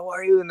like, "Hey, how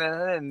are you?"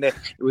 And it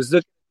was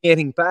looking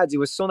getting pads. It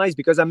was so nice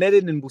because I met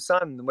it in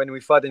Busan when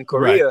we fought in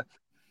Korea, Right.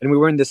 and we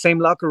were in the same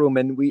locker room.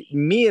 And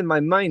me in my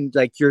mind,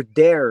 like you're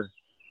there,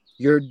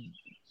 you're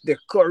the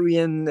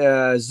Korean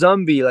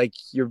zombie, like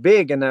you're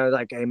big. And I was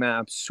like, "Hey man,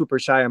 I'm super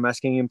shy." I'm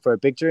asking him for a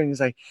picture, and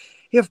he's like,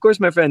 "Yeah, of course,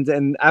 my friend."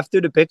 And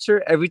after the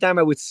picture, every time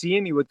I would see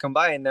him, he would come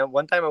by. And then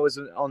one time I was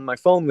on my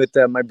phone with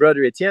my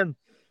brother Etienne.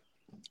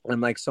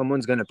 I'm like,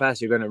 someone's gonna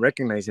pass. You're gonna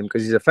recognize him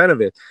because he's a fan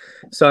of it.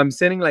 So I'm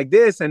sitting like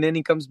this, and then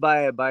he comes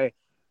by.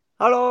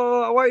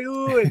 Hello, how are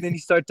you? And then he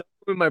started talking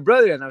with my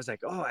brother, and I was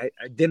like, oh, I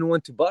didn't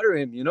want to bother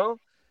him, you know.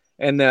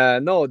 And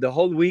no, the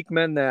whole week,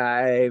 man,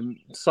 I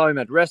saw him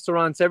at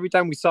restaurants. Every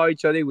time we saw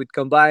each other, he would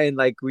come by and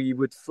like we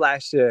would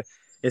flash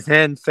his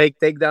hand, fake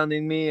takedown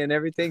in me and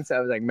everything. So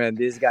I was like, man,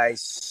 this guy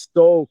is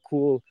so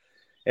cool.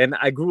 And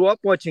I grew up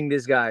watching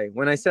this guy.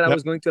 When I said I Yep.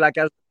 was going to La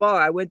Cage aux Sports,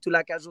 I went to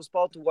La Cage aux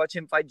Sports to watch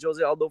him fight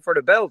Jose Aldo for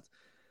the belt.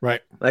 Right.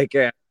 Like,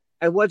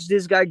 I watched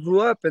this guy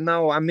grew up, and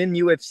now I'm in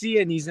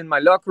UFC, and he's in my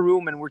locker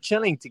room, and we're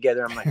chilling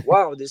together. I'm like,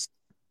 wow, this is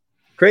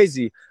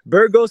crazy.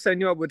 Burgos, I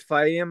knew I would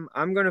fight him.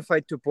 I'm gonna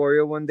fight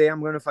Tuporio one day.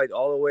 I'm gonna fight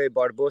all the way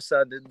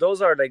Barbosa.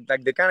 Those are like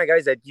the kind of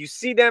guys that you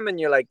see them, and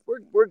you're like,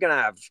 we're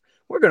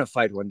gonna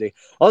fight one day.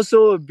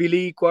 Also,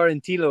 Billy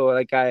Quarantillo,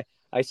 like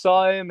I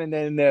saw him, and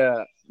then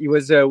he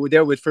was there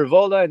with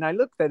Frivola, and I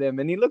looked at him,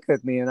 and he looked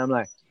at me, and I'm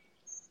like,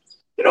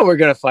 we're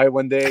gonna fight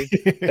one day.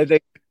 And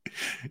they,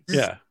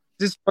 Yeah.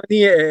 just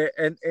funny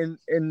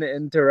and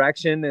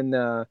interaction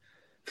and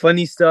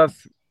funny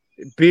stuff.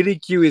 Billy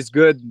Q is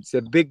good. It's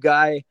a big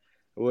guy.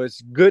 It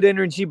was good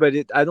energy, but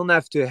I don't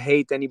have to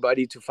hate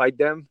anybody to fight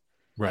them.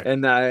 Right.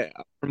 And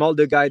from all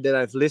the guys that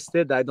I've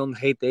listed, I don't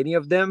hate any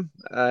of them.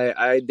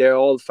 They're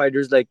all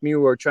fighters like me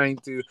who are trying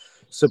to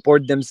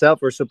support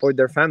themselves or support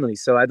their family.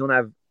 So I don't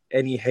have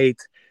any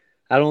hate.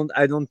 I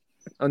don't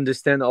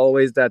understand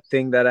always that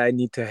thing that I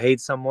need to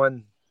hate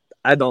someone.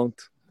 I don't.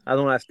 I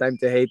don't have time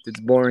to hate. It's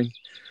boring.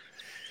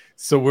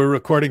 So we're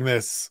recording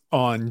this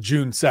on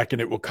June 2nd.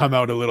 It will come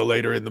out a little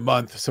later in the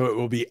month. So it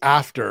will be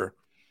after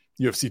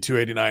UFC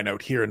 289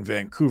 out here in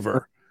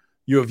Vancouver.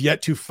 You have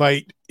yet to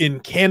fight in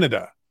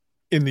Canada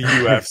in the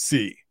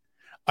UFC.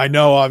 I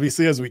know,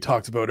 obviously, as we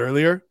talked about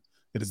earlier,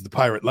 it is the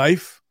pirate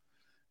life.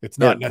 It's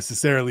not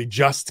necessarily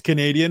just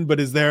Canadian, but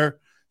is there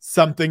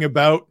something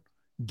about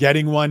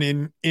getting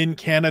one in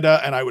Canada,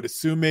 and I would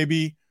assume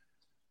maybe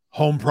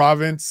home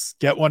province,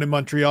 get one in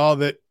Montreal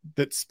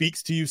that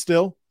speaks to you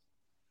still?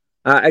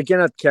 I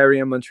cannot carry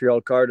a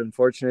Montreal card,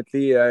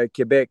 unfortunately.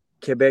 Quebec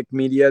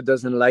media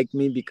doesn't like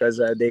me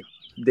because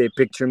they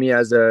picture me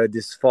as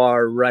this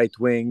far right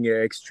wing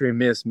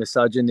extremist,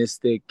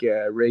 misogynistic,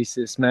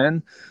 racist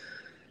man.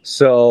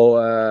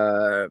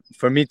 So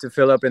for me to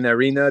fill up an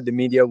arena, the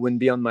media wouldn't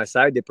be on my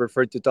side. They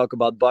prefer to talk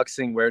about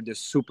boxing, where the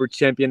super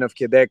champion of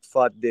Quebec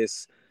fought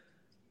this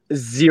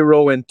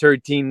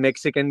 0-13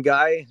 Mexican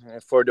guy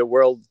for the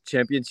world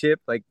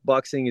championship. Like,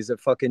 boxing is a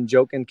fucking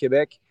joke in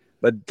Quebec.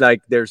 But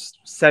like, there's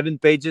 7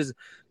 pages.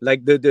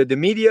 Like the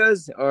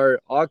medias are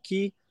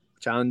hockey,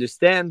 which I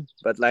understand.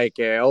 But like,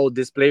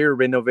 this player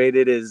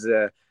renovated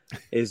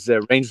his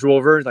Range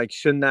Rover. Like,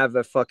 shouldn't have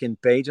a fucking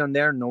page on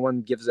there. No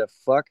one gives a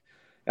fuck.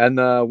 And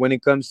when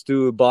it comes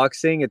to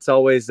boxing, it's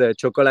always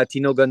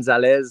Chocolatino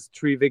Gonzalez,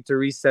 3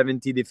 victories,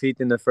 70 defeat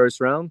in the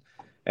first round,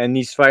 and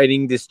he's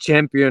fighting this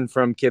champion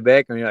from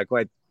Quebec. And you're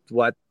like,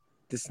 what?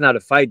 This is not a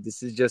fight.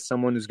 This is just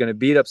someone who's gonna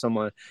beat up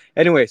someone.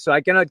 Anyway, so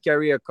I cannot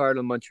carry a card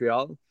on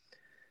Montreal.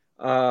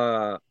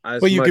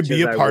 As Well, you much could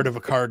be as a I part would. of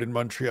a card in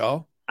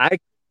Montreal. I could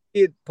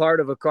be part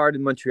of a card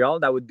in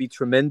Montreal. That would be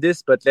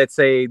tremendous. But let's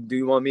say, do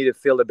you want me to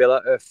fill a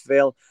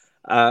Bell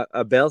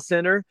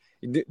Center?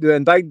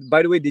 And by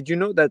the way, did you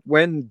know that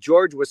when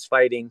George was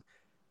fighting,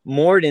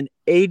 more than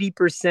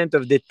 80%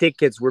 of the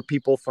tickets were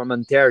people from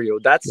Ontario?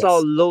 That's how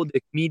Yes. low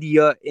the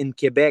media in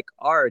Quebec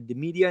are. The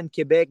media in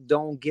Quebec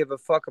don't give a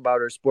fuck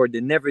about our sport.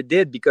 They never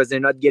did, because they're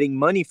not getting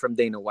money from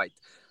Dana White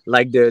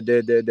like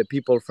the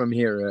people from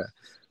here.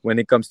 When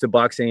it comes to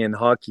boxing and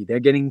hockey, they're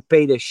getting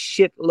paid a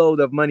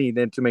shitload of money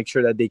then to make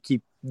sure that they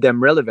keep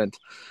them relevant.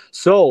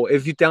 So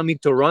if you tell me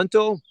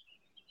Toronto,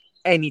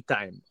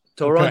 anytime. Okay.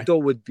 Toronto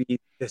would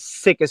be the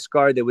sickest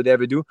card they would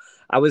ever do.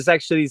 I was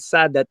actually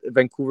sad that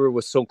Vancouver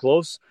was so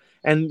close.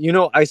 And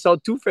I saw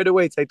two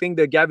featherweights. I think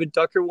the Gavin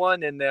Tucker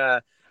one and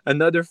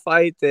another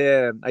fight.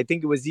 I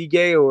think it was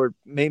Ige, or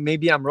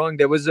maybe I'm wrong.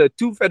 There was a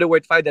two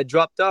featherweight fight that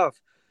dropped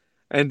off,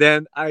 and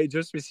then I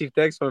just received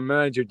text from my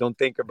manager. Don't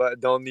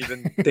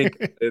even think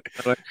about it.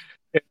 I'm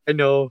like, I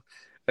know.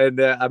 And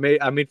I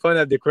made fun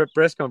of the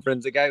press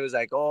conference. The guy was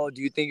like, "Oh,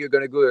 do you think you're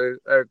gonna go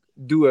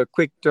do a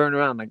quick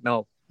turnaround?" I'm like,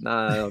 no,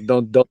 no,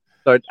 don't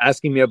start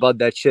asking me about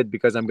that shit,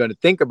 because I'm gonna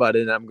think about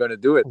it and I'm gonna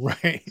do it.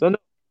 Right. So no,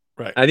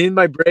 Right. I need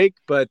my break,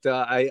 but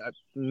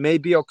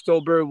maybe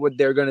October, what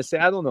they're gonna say,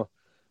 I don't know.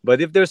 But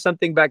if there's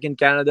something back in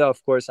Canada,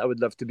 of course, I would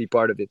love to be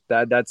part of it.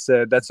 That's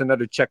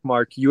another check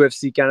mark.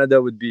 UFC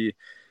Canada would be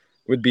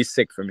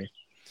sick for me.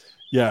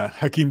 Yeah.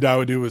 Hakeem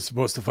Dawodu was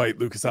supposed to fight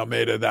Lucas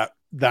Almeida.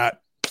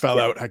 That fell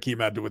Yeah, out. Hakeem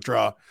had to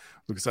withdraw.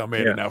 Lucas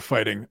Almeida yeah, now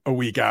fighting a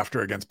week after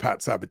against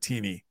Pat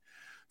Sabatini.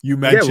 You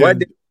yeah. Why mentioned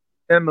did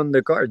them on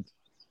the card?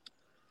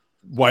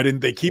 why didn't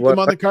they keep him What?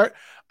 on the card?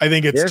 I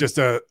think it's Yeah. just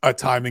a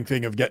timing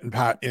thing of getting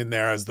Pat in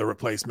there as the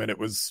replacement. It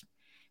was,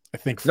 I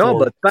think, No, four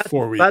but Pat,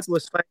 four Pat weeks.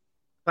 was fighting.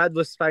 Pat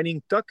was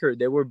fighting Tucker.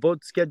 They were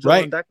both scheduled on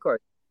Right. that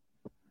card.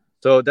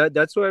 So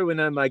that's why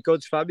when my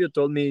coach Fabio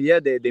told me, yeah,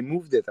 they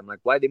moved it. I'm like,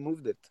 why they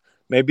moved it?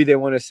 Maybe they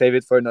want to save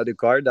it for another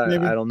card. I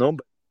Maybe. don't know.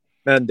 But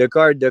man, the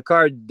card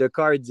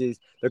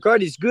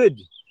is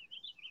good.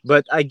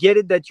 But I get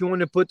it that you want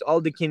to put all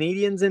the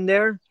Canadians in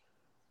there.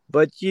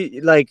 But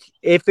you like,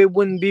 if it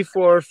wouldn't be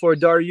for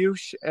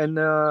Dariush and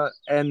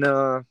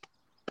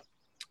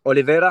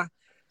Oliveira,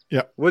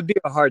 Yeah. would be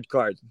a hard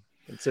card.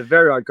 It's a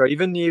very hard card.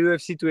 Even the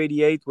UFC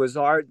 288 was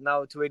hard.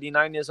 Now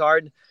 289 is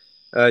hard.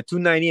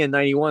 290 and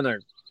 91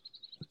 are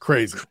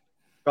Crazy.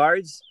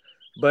 cards.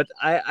 But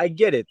I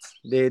get it.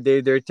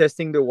 They're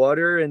testing the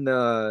water, and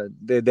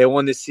they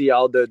want to see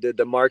how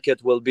the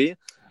market will be.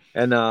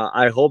 And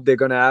I hope they're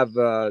gonna have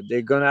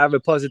a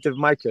positive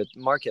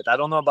market. I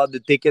don't know about the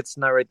tickets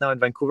now right now in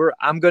Vancouver.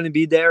 I'm gonna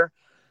be there,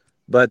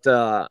 but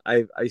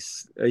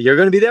you're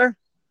gonna be there.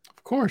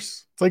 Of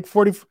course. It's like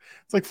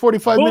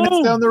 45 minutes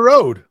down Boom! the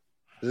road.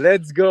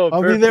 Let's go.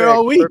 I'll be there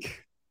all Perfect.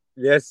 week.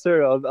 Yes,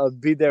 sir. I'll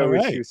be there All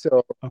with right. you.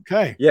 So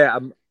Okay. yeah,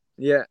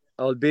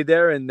 I'll be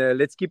there, and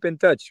let's keep in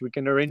touch. We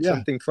can arrange Yeah,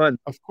 something fun.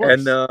 of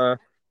And course.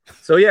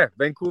 so yeah,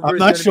 Vancouver I'm is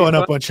not gonna be showing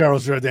fun. up on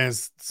Charles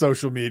Jourdain's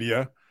social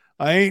media.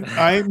 I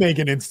ain't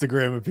making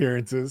Instagram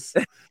appearances.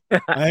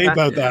 I ain't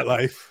about that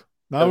life.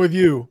 Not with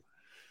you.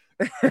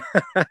 I'm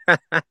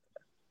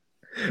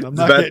It's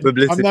not bad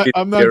getting I'm not publicity.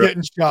 I'm not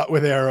getting shot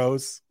with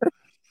arrows.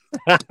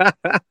 All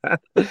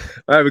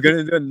right, we're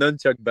gonna do a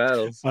nunchuck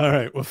battles. All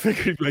right. Well,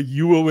 figure like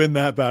you will win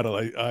that battle.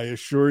 I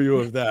assure you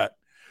of that.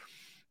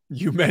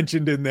 You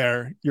mentioned in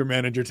there your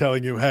manager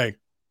telling you, hey,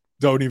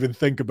 don't even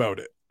think about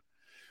it.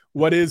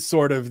 What is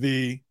sort of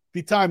the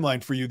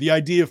timeline for you, the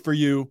idea for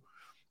you,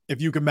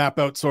 if you can map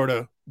out sort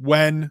of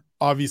when,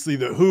 obviously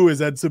the who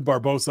is Edson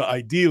Barbosa,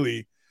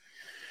 ideally,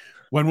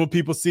 when will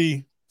people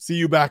see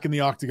you back in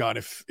the octagon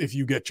if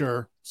you get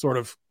your sort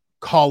of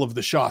call of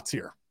the shots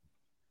here?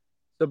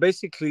 So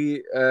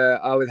basically,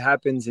 how it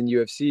happens in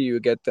UFC, you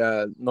get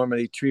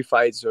normally 3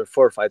 fights or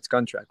 4 fights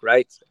contract,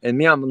 right? And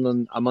me, I'm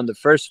on the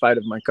first fight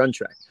of my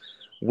contract.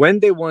 When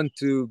they want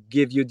to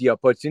give you the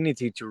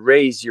opportunity to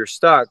raise your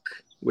stock,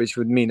 which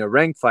would mean a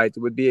rank fight, it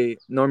would be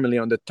normally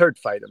on the third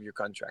fight of your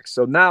contract.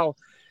 So now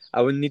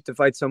I would need to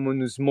fight someone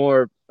who's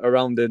more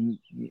around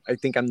I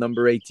think I'm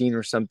number 18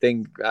 or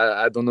something.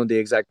 I don't know the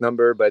exact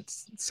number, but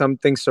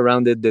something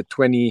surrounded the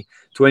 20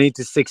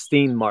 to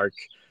 16 mark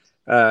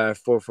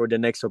for the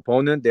next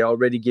opponent. They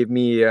already gave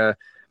me a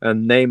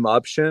name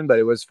option, but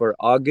it was for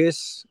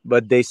August.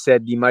 But they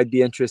said you might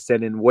be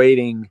interested in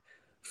waiting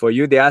for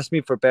you. They asked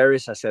me for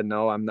Paris. I said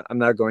no, I'm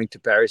not going to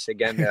Paris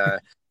again.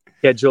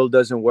 Schedule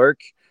doesn't work,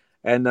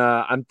 and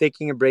I'm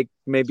taking a break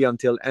maybe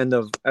until end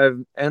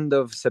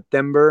of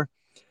September,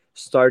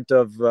 start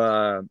of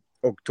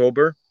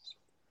October,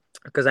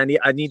 because I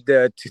need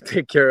to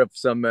take care of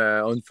some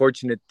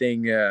unfortunate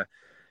thing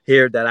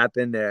here that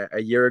happened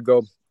a year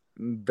ago.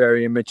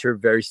 Very immature,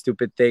 very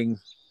stupid thing.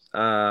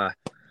 I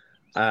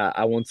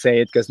won't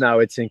say it because now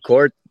it's in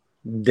court.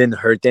 Didn't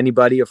hurt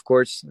anybody, of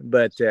course,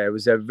 but it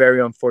was a very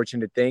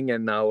unfortunate thing.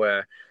 And now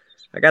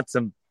I got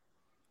some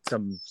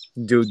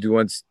dude who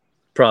wants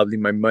probably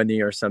my money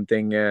or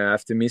something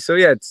after me. So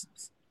yeah, it's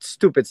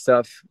stupid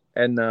stuff,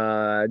 and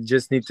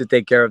just need to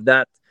take care of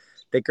that.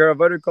 Take care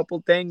of other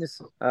couple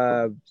things.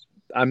 I'm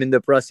in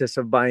the process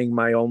of buying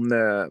my own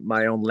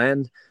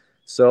land.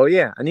 So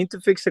yeah, I need to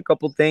fix a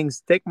couple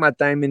things. Take my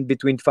time in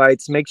between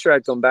fights. Make sure I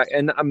come back.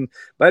 And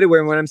by the way,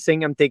 when I'm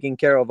saying I'm taking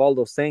care of all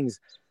those things,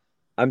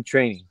 I'm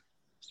training.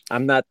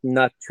 I'm not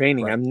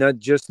training. Right. I'm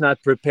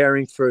not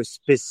preparing for a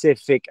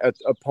specific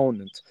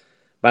opponent.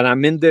 But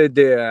I'm in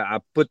the. I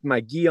put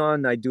my gi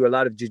on. I do a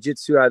lot of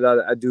jiu-jitsu.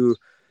 I do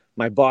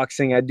my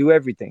boxing. I do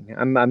everything.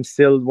 I'm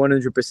still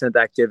 100%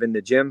 active in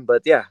the gym.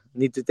 But yeah,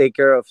 need to take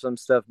care of some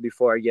stuff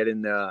before I get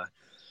in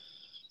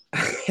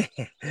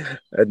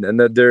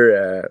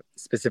another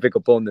specific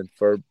opponent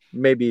for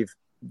maybe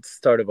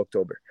start of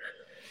October.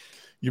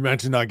 You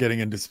mentioned not getting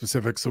into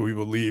specifics, so we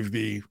will leave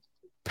the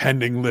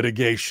pending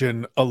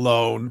litigation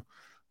alone.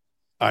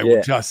 I will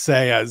Yeah. just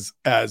say,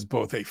 as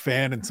both a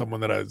fan and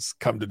someone that has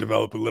come to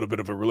develop a little bit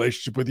of a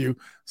relationship with you,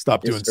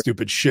 stop Yes, doing sir.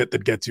 stupid shit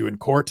that gets you in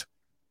court.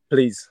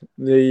 Please.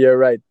 You're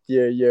right.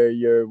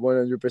 You're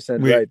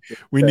 100% We right.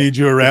 we need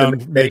you With the around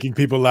mistake. making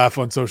people laugh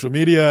on social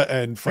media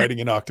and fighting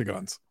in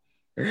octagons.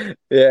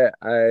 Yeah,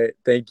 I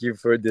thank you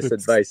for this It's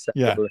advice.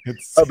 yeah,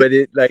 it's Oh, but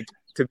it like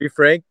to be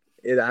frank,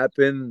 it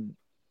happened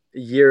a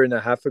year and a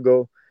half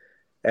ago,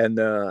 and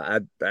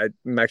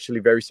I'm actually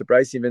very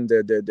surprised. Even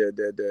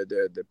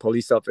the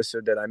police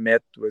officer that I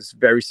met was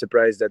very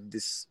surprised that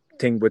this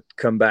thing would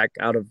come back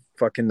out of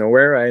fucking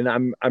nowhere, and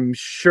I'm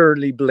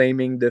surely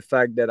blaming the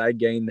fact that I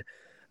gained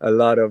a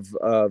lot of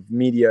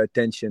media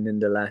attention in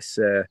the last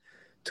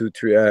 2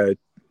 3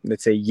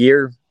 let's say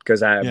year,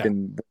 because I have yeah.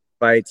 been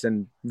fights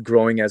and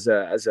growing as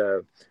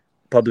a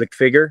public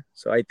figure.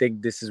 So I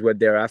think this is what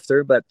they're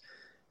after, but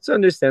it's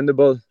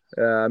understandable.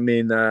 I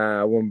mean,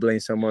 I won't blame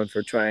someone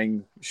for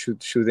trying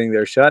shooting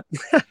their shot.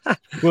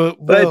 Well,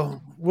 But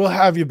we'll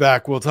have you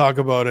back. We'll talk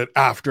about it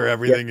after yeah,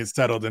 everything is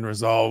settled and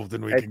resolved,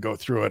 and we I, can go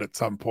through it at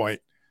some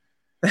point.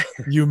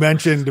 You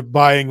mentioned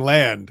buying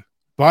land.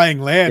 Buying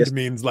land yes,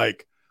 means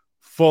like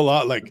full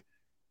on, like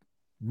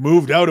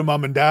moved out of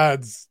mom and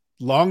dad's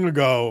long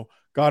ago,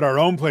 got our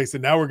own place,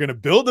 and now we're going to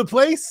build a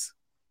place.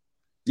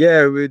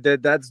 yeah,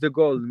 that's the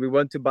goal. We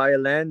want to buy a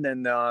land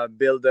and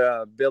build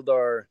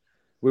our.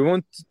 We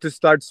want to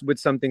start with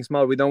something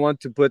small. We don't want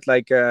to put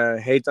like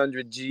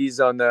 800 G's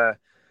on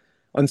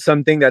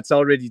something that's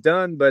already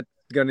done, but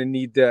gonna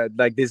need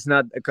like this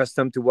not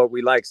accustomed to what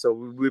we like. So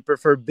we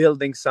prefer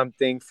building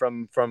something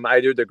from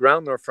either the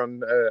ground or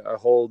from a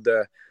hold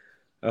a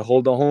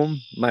home.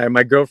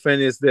 My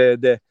girlfriend is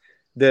the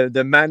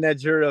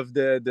manager of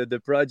the The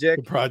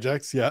project.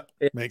 projects, yeah,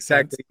 makes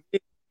sense.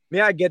 Exactly. Me,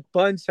 I get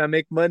punched, I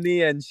make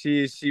money, and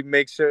she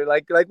makes sure,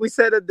 like we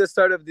said at the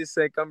start of this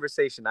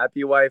conversation,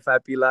 happy wife,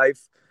 happy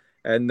life,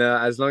 and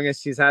as long as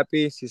she's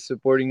happy, she's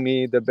supporting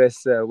me the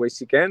best way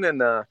she can,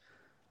 and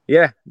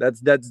yeah,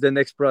 that's the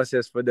next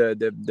process for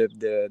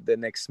the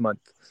next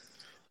month.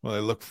 Well, I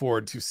look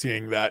forward to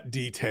seeing that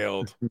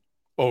detailed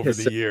over Yes,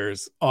 the sir.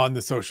 years on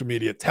the social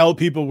media. Tell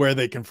people where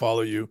they can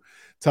follow you.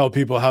 Tell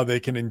people how they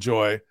can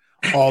enjoy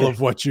all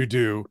of what you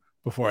do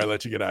before I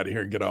let you get out of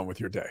here and get on with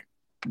your day.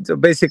 So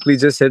basically,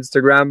 just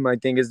Instagram. I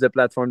think is the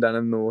platform that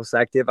I'm most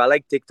active. I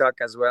like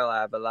TikTok as well.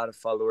 I have a lot of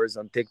followers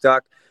on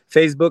TikTok.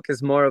 Facebook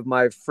is more of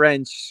my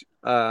French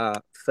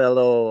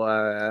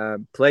fellow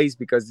place,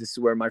 because this is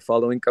where my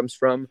following comes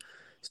from.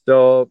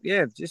 So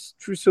yeah, just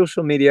through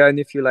social media, and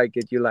if you like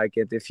it, you like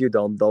it. If you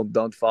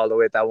don't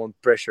follow it. I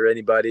won't pressure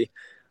anybody.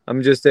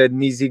 I'm just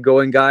an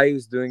easygoing guy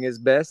who's doing his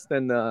best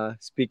and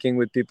speaking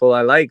with people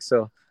I like.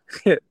 So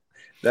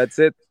that's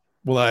it.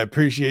 Well, I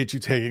appreciate you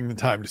taking the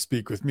time to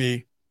speak with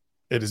me.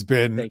 It has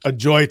been Thank a you.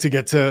 joy to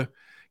get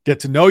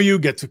to know you,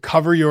 get to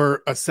cover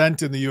your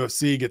ascent in the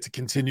UFC, get to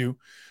continue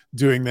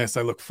doing this.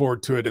 I look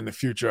forward to it in the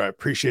future. I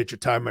appreciate your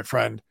time, my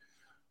friend.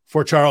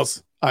 For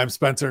Charles, I'm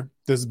Spencer.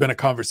 This has been a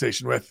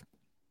conversation with.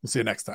 We'll see you next time.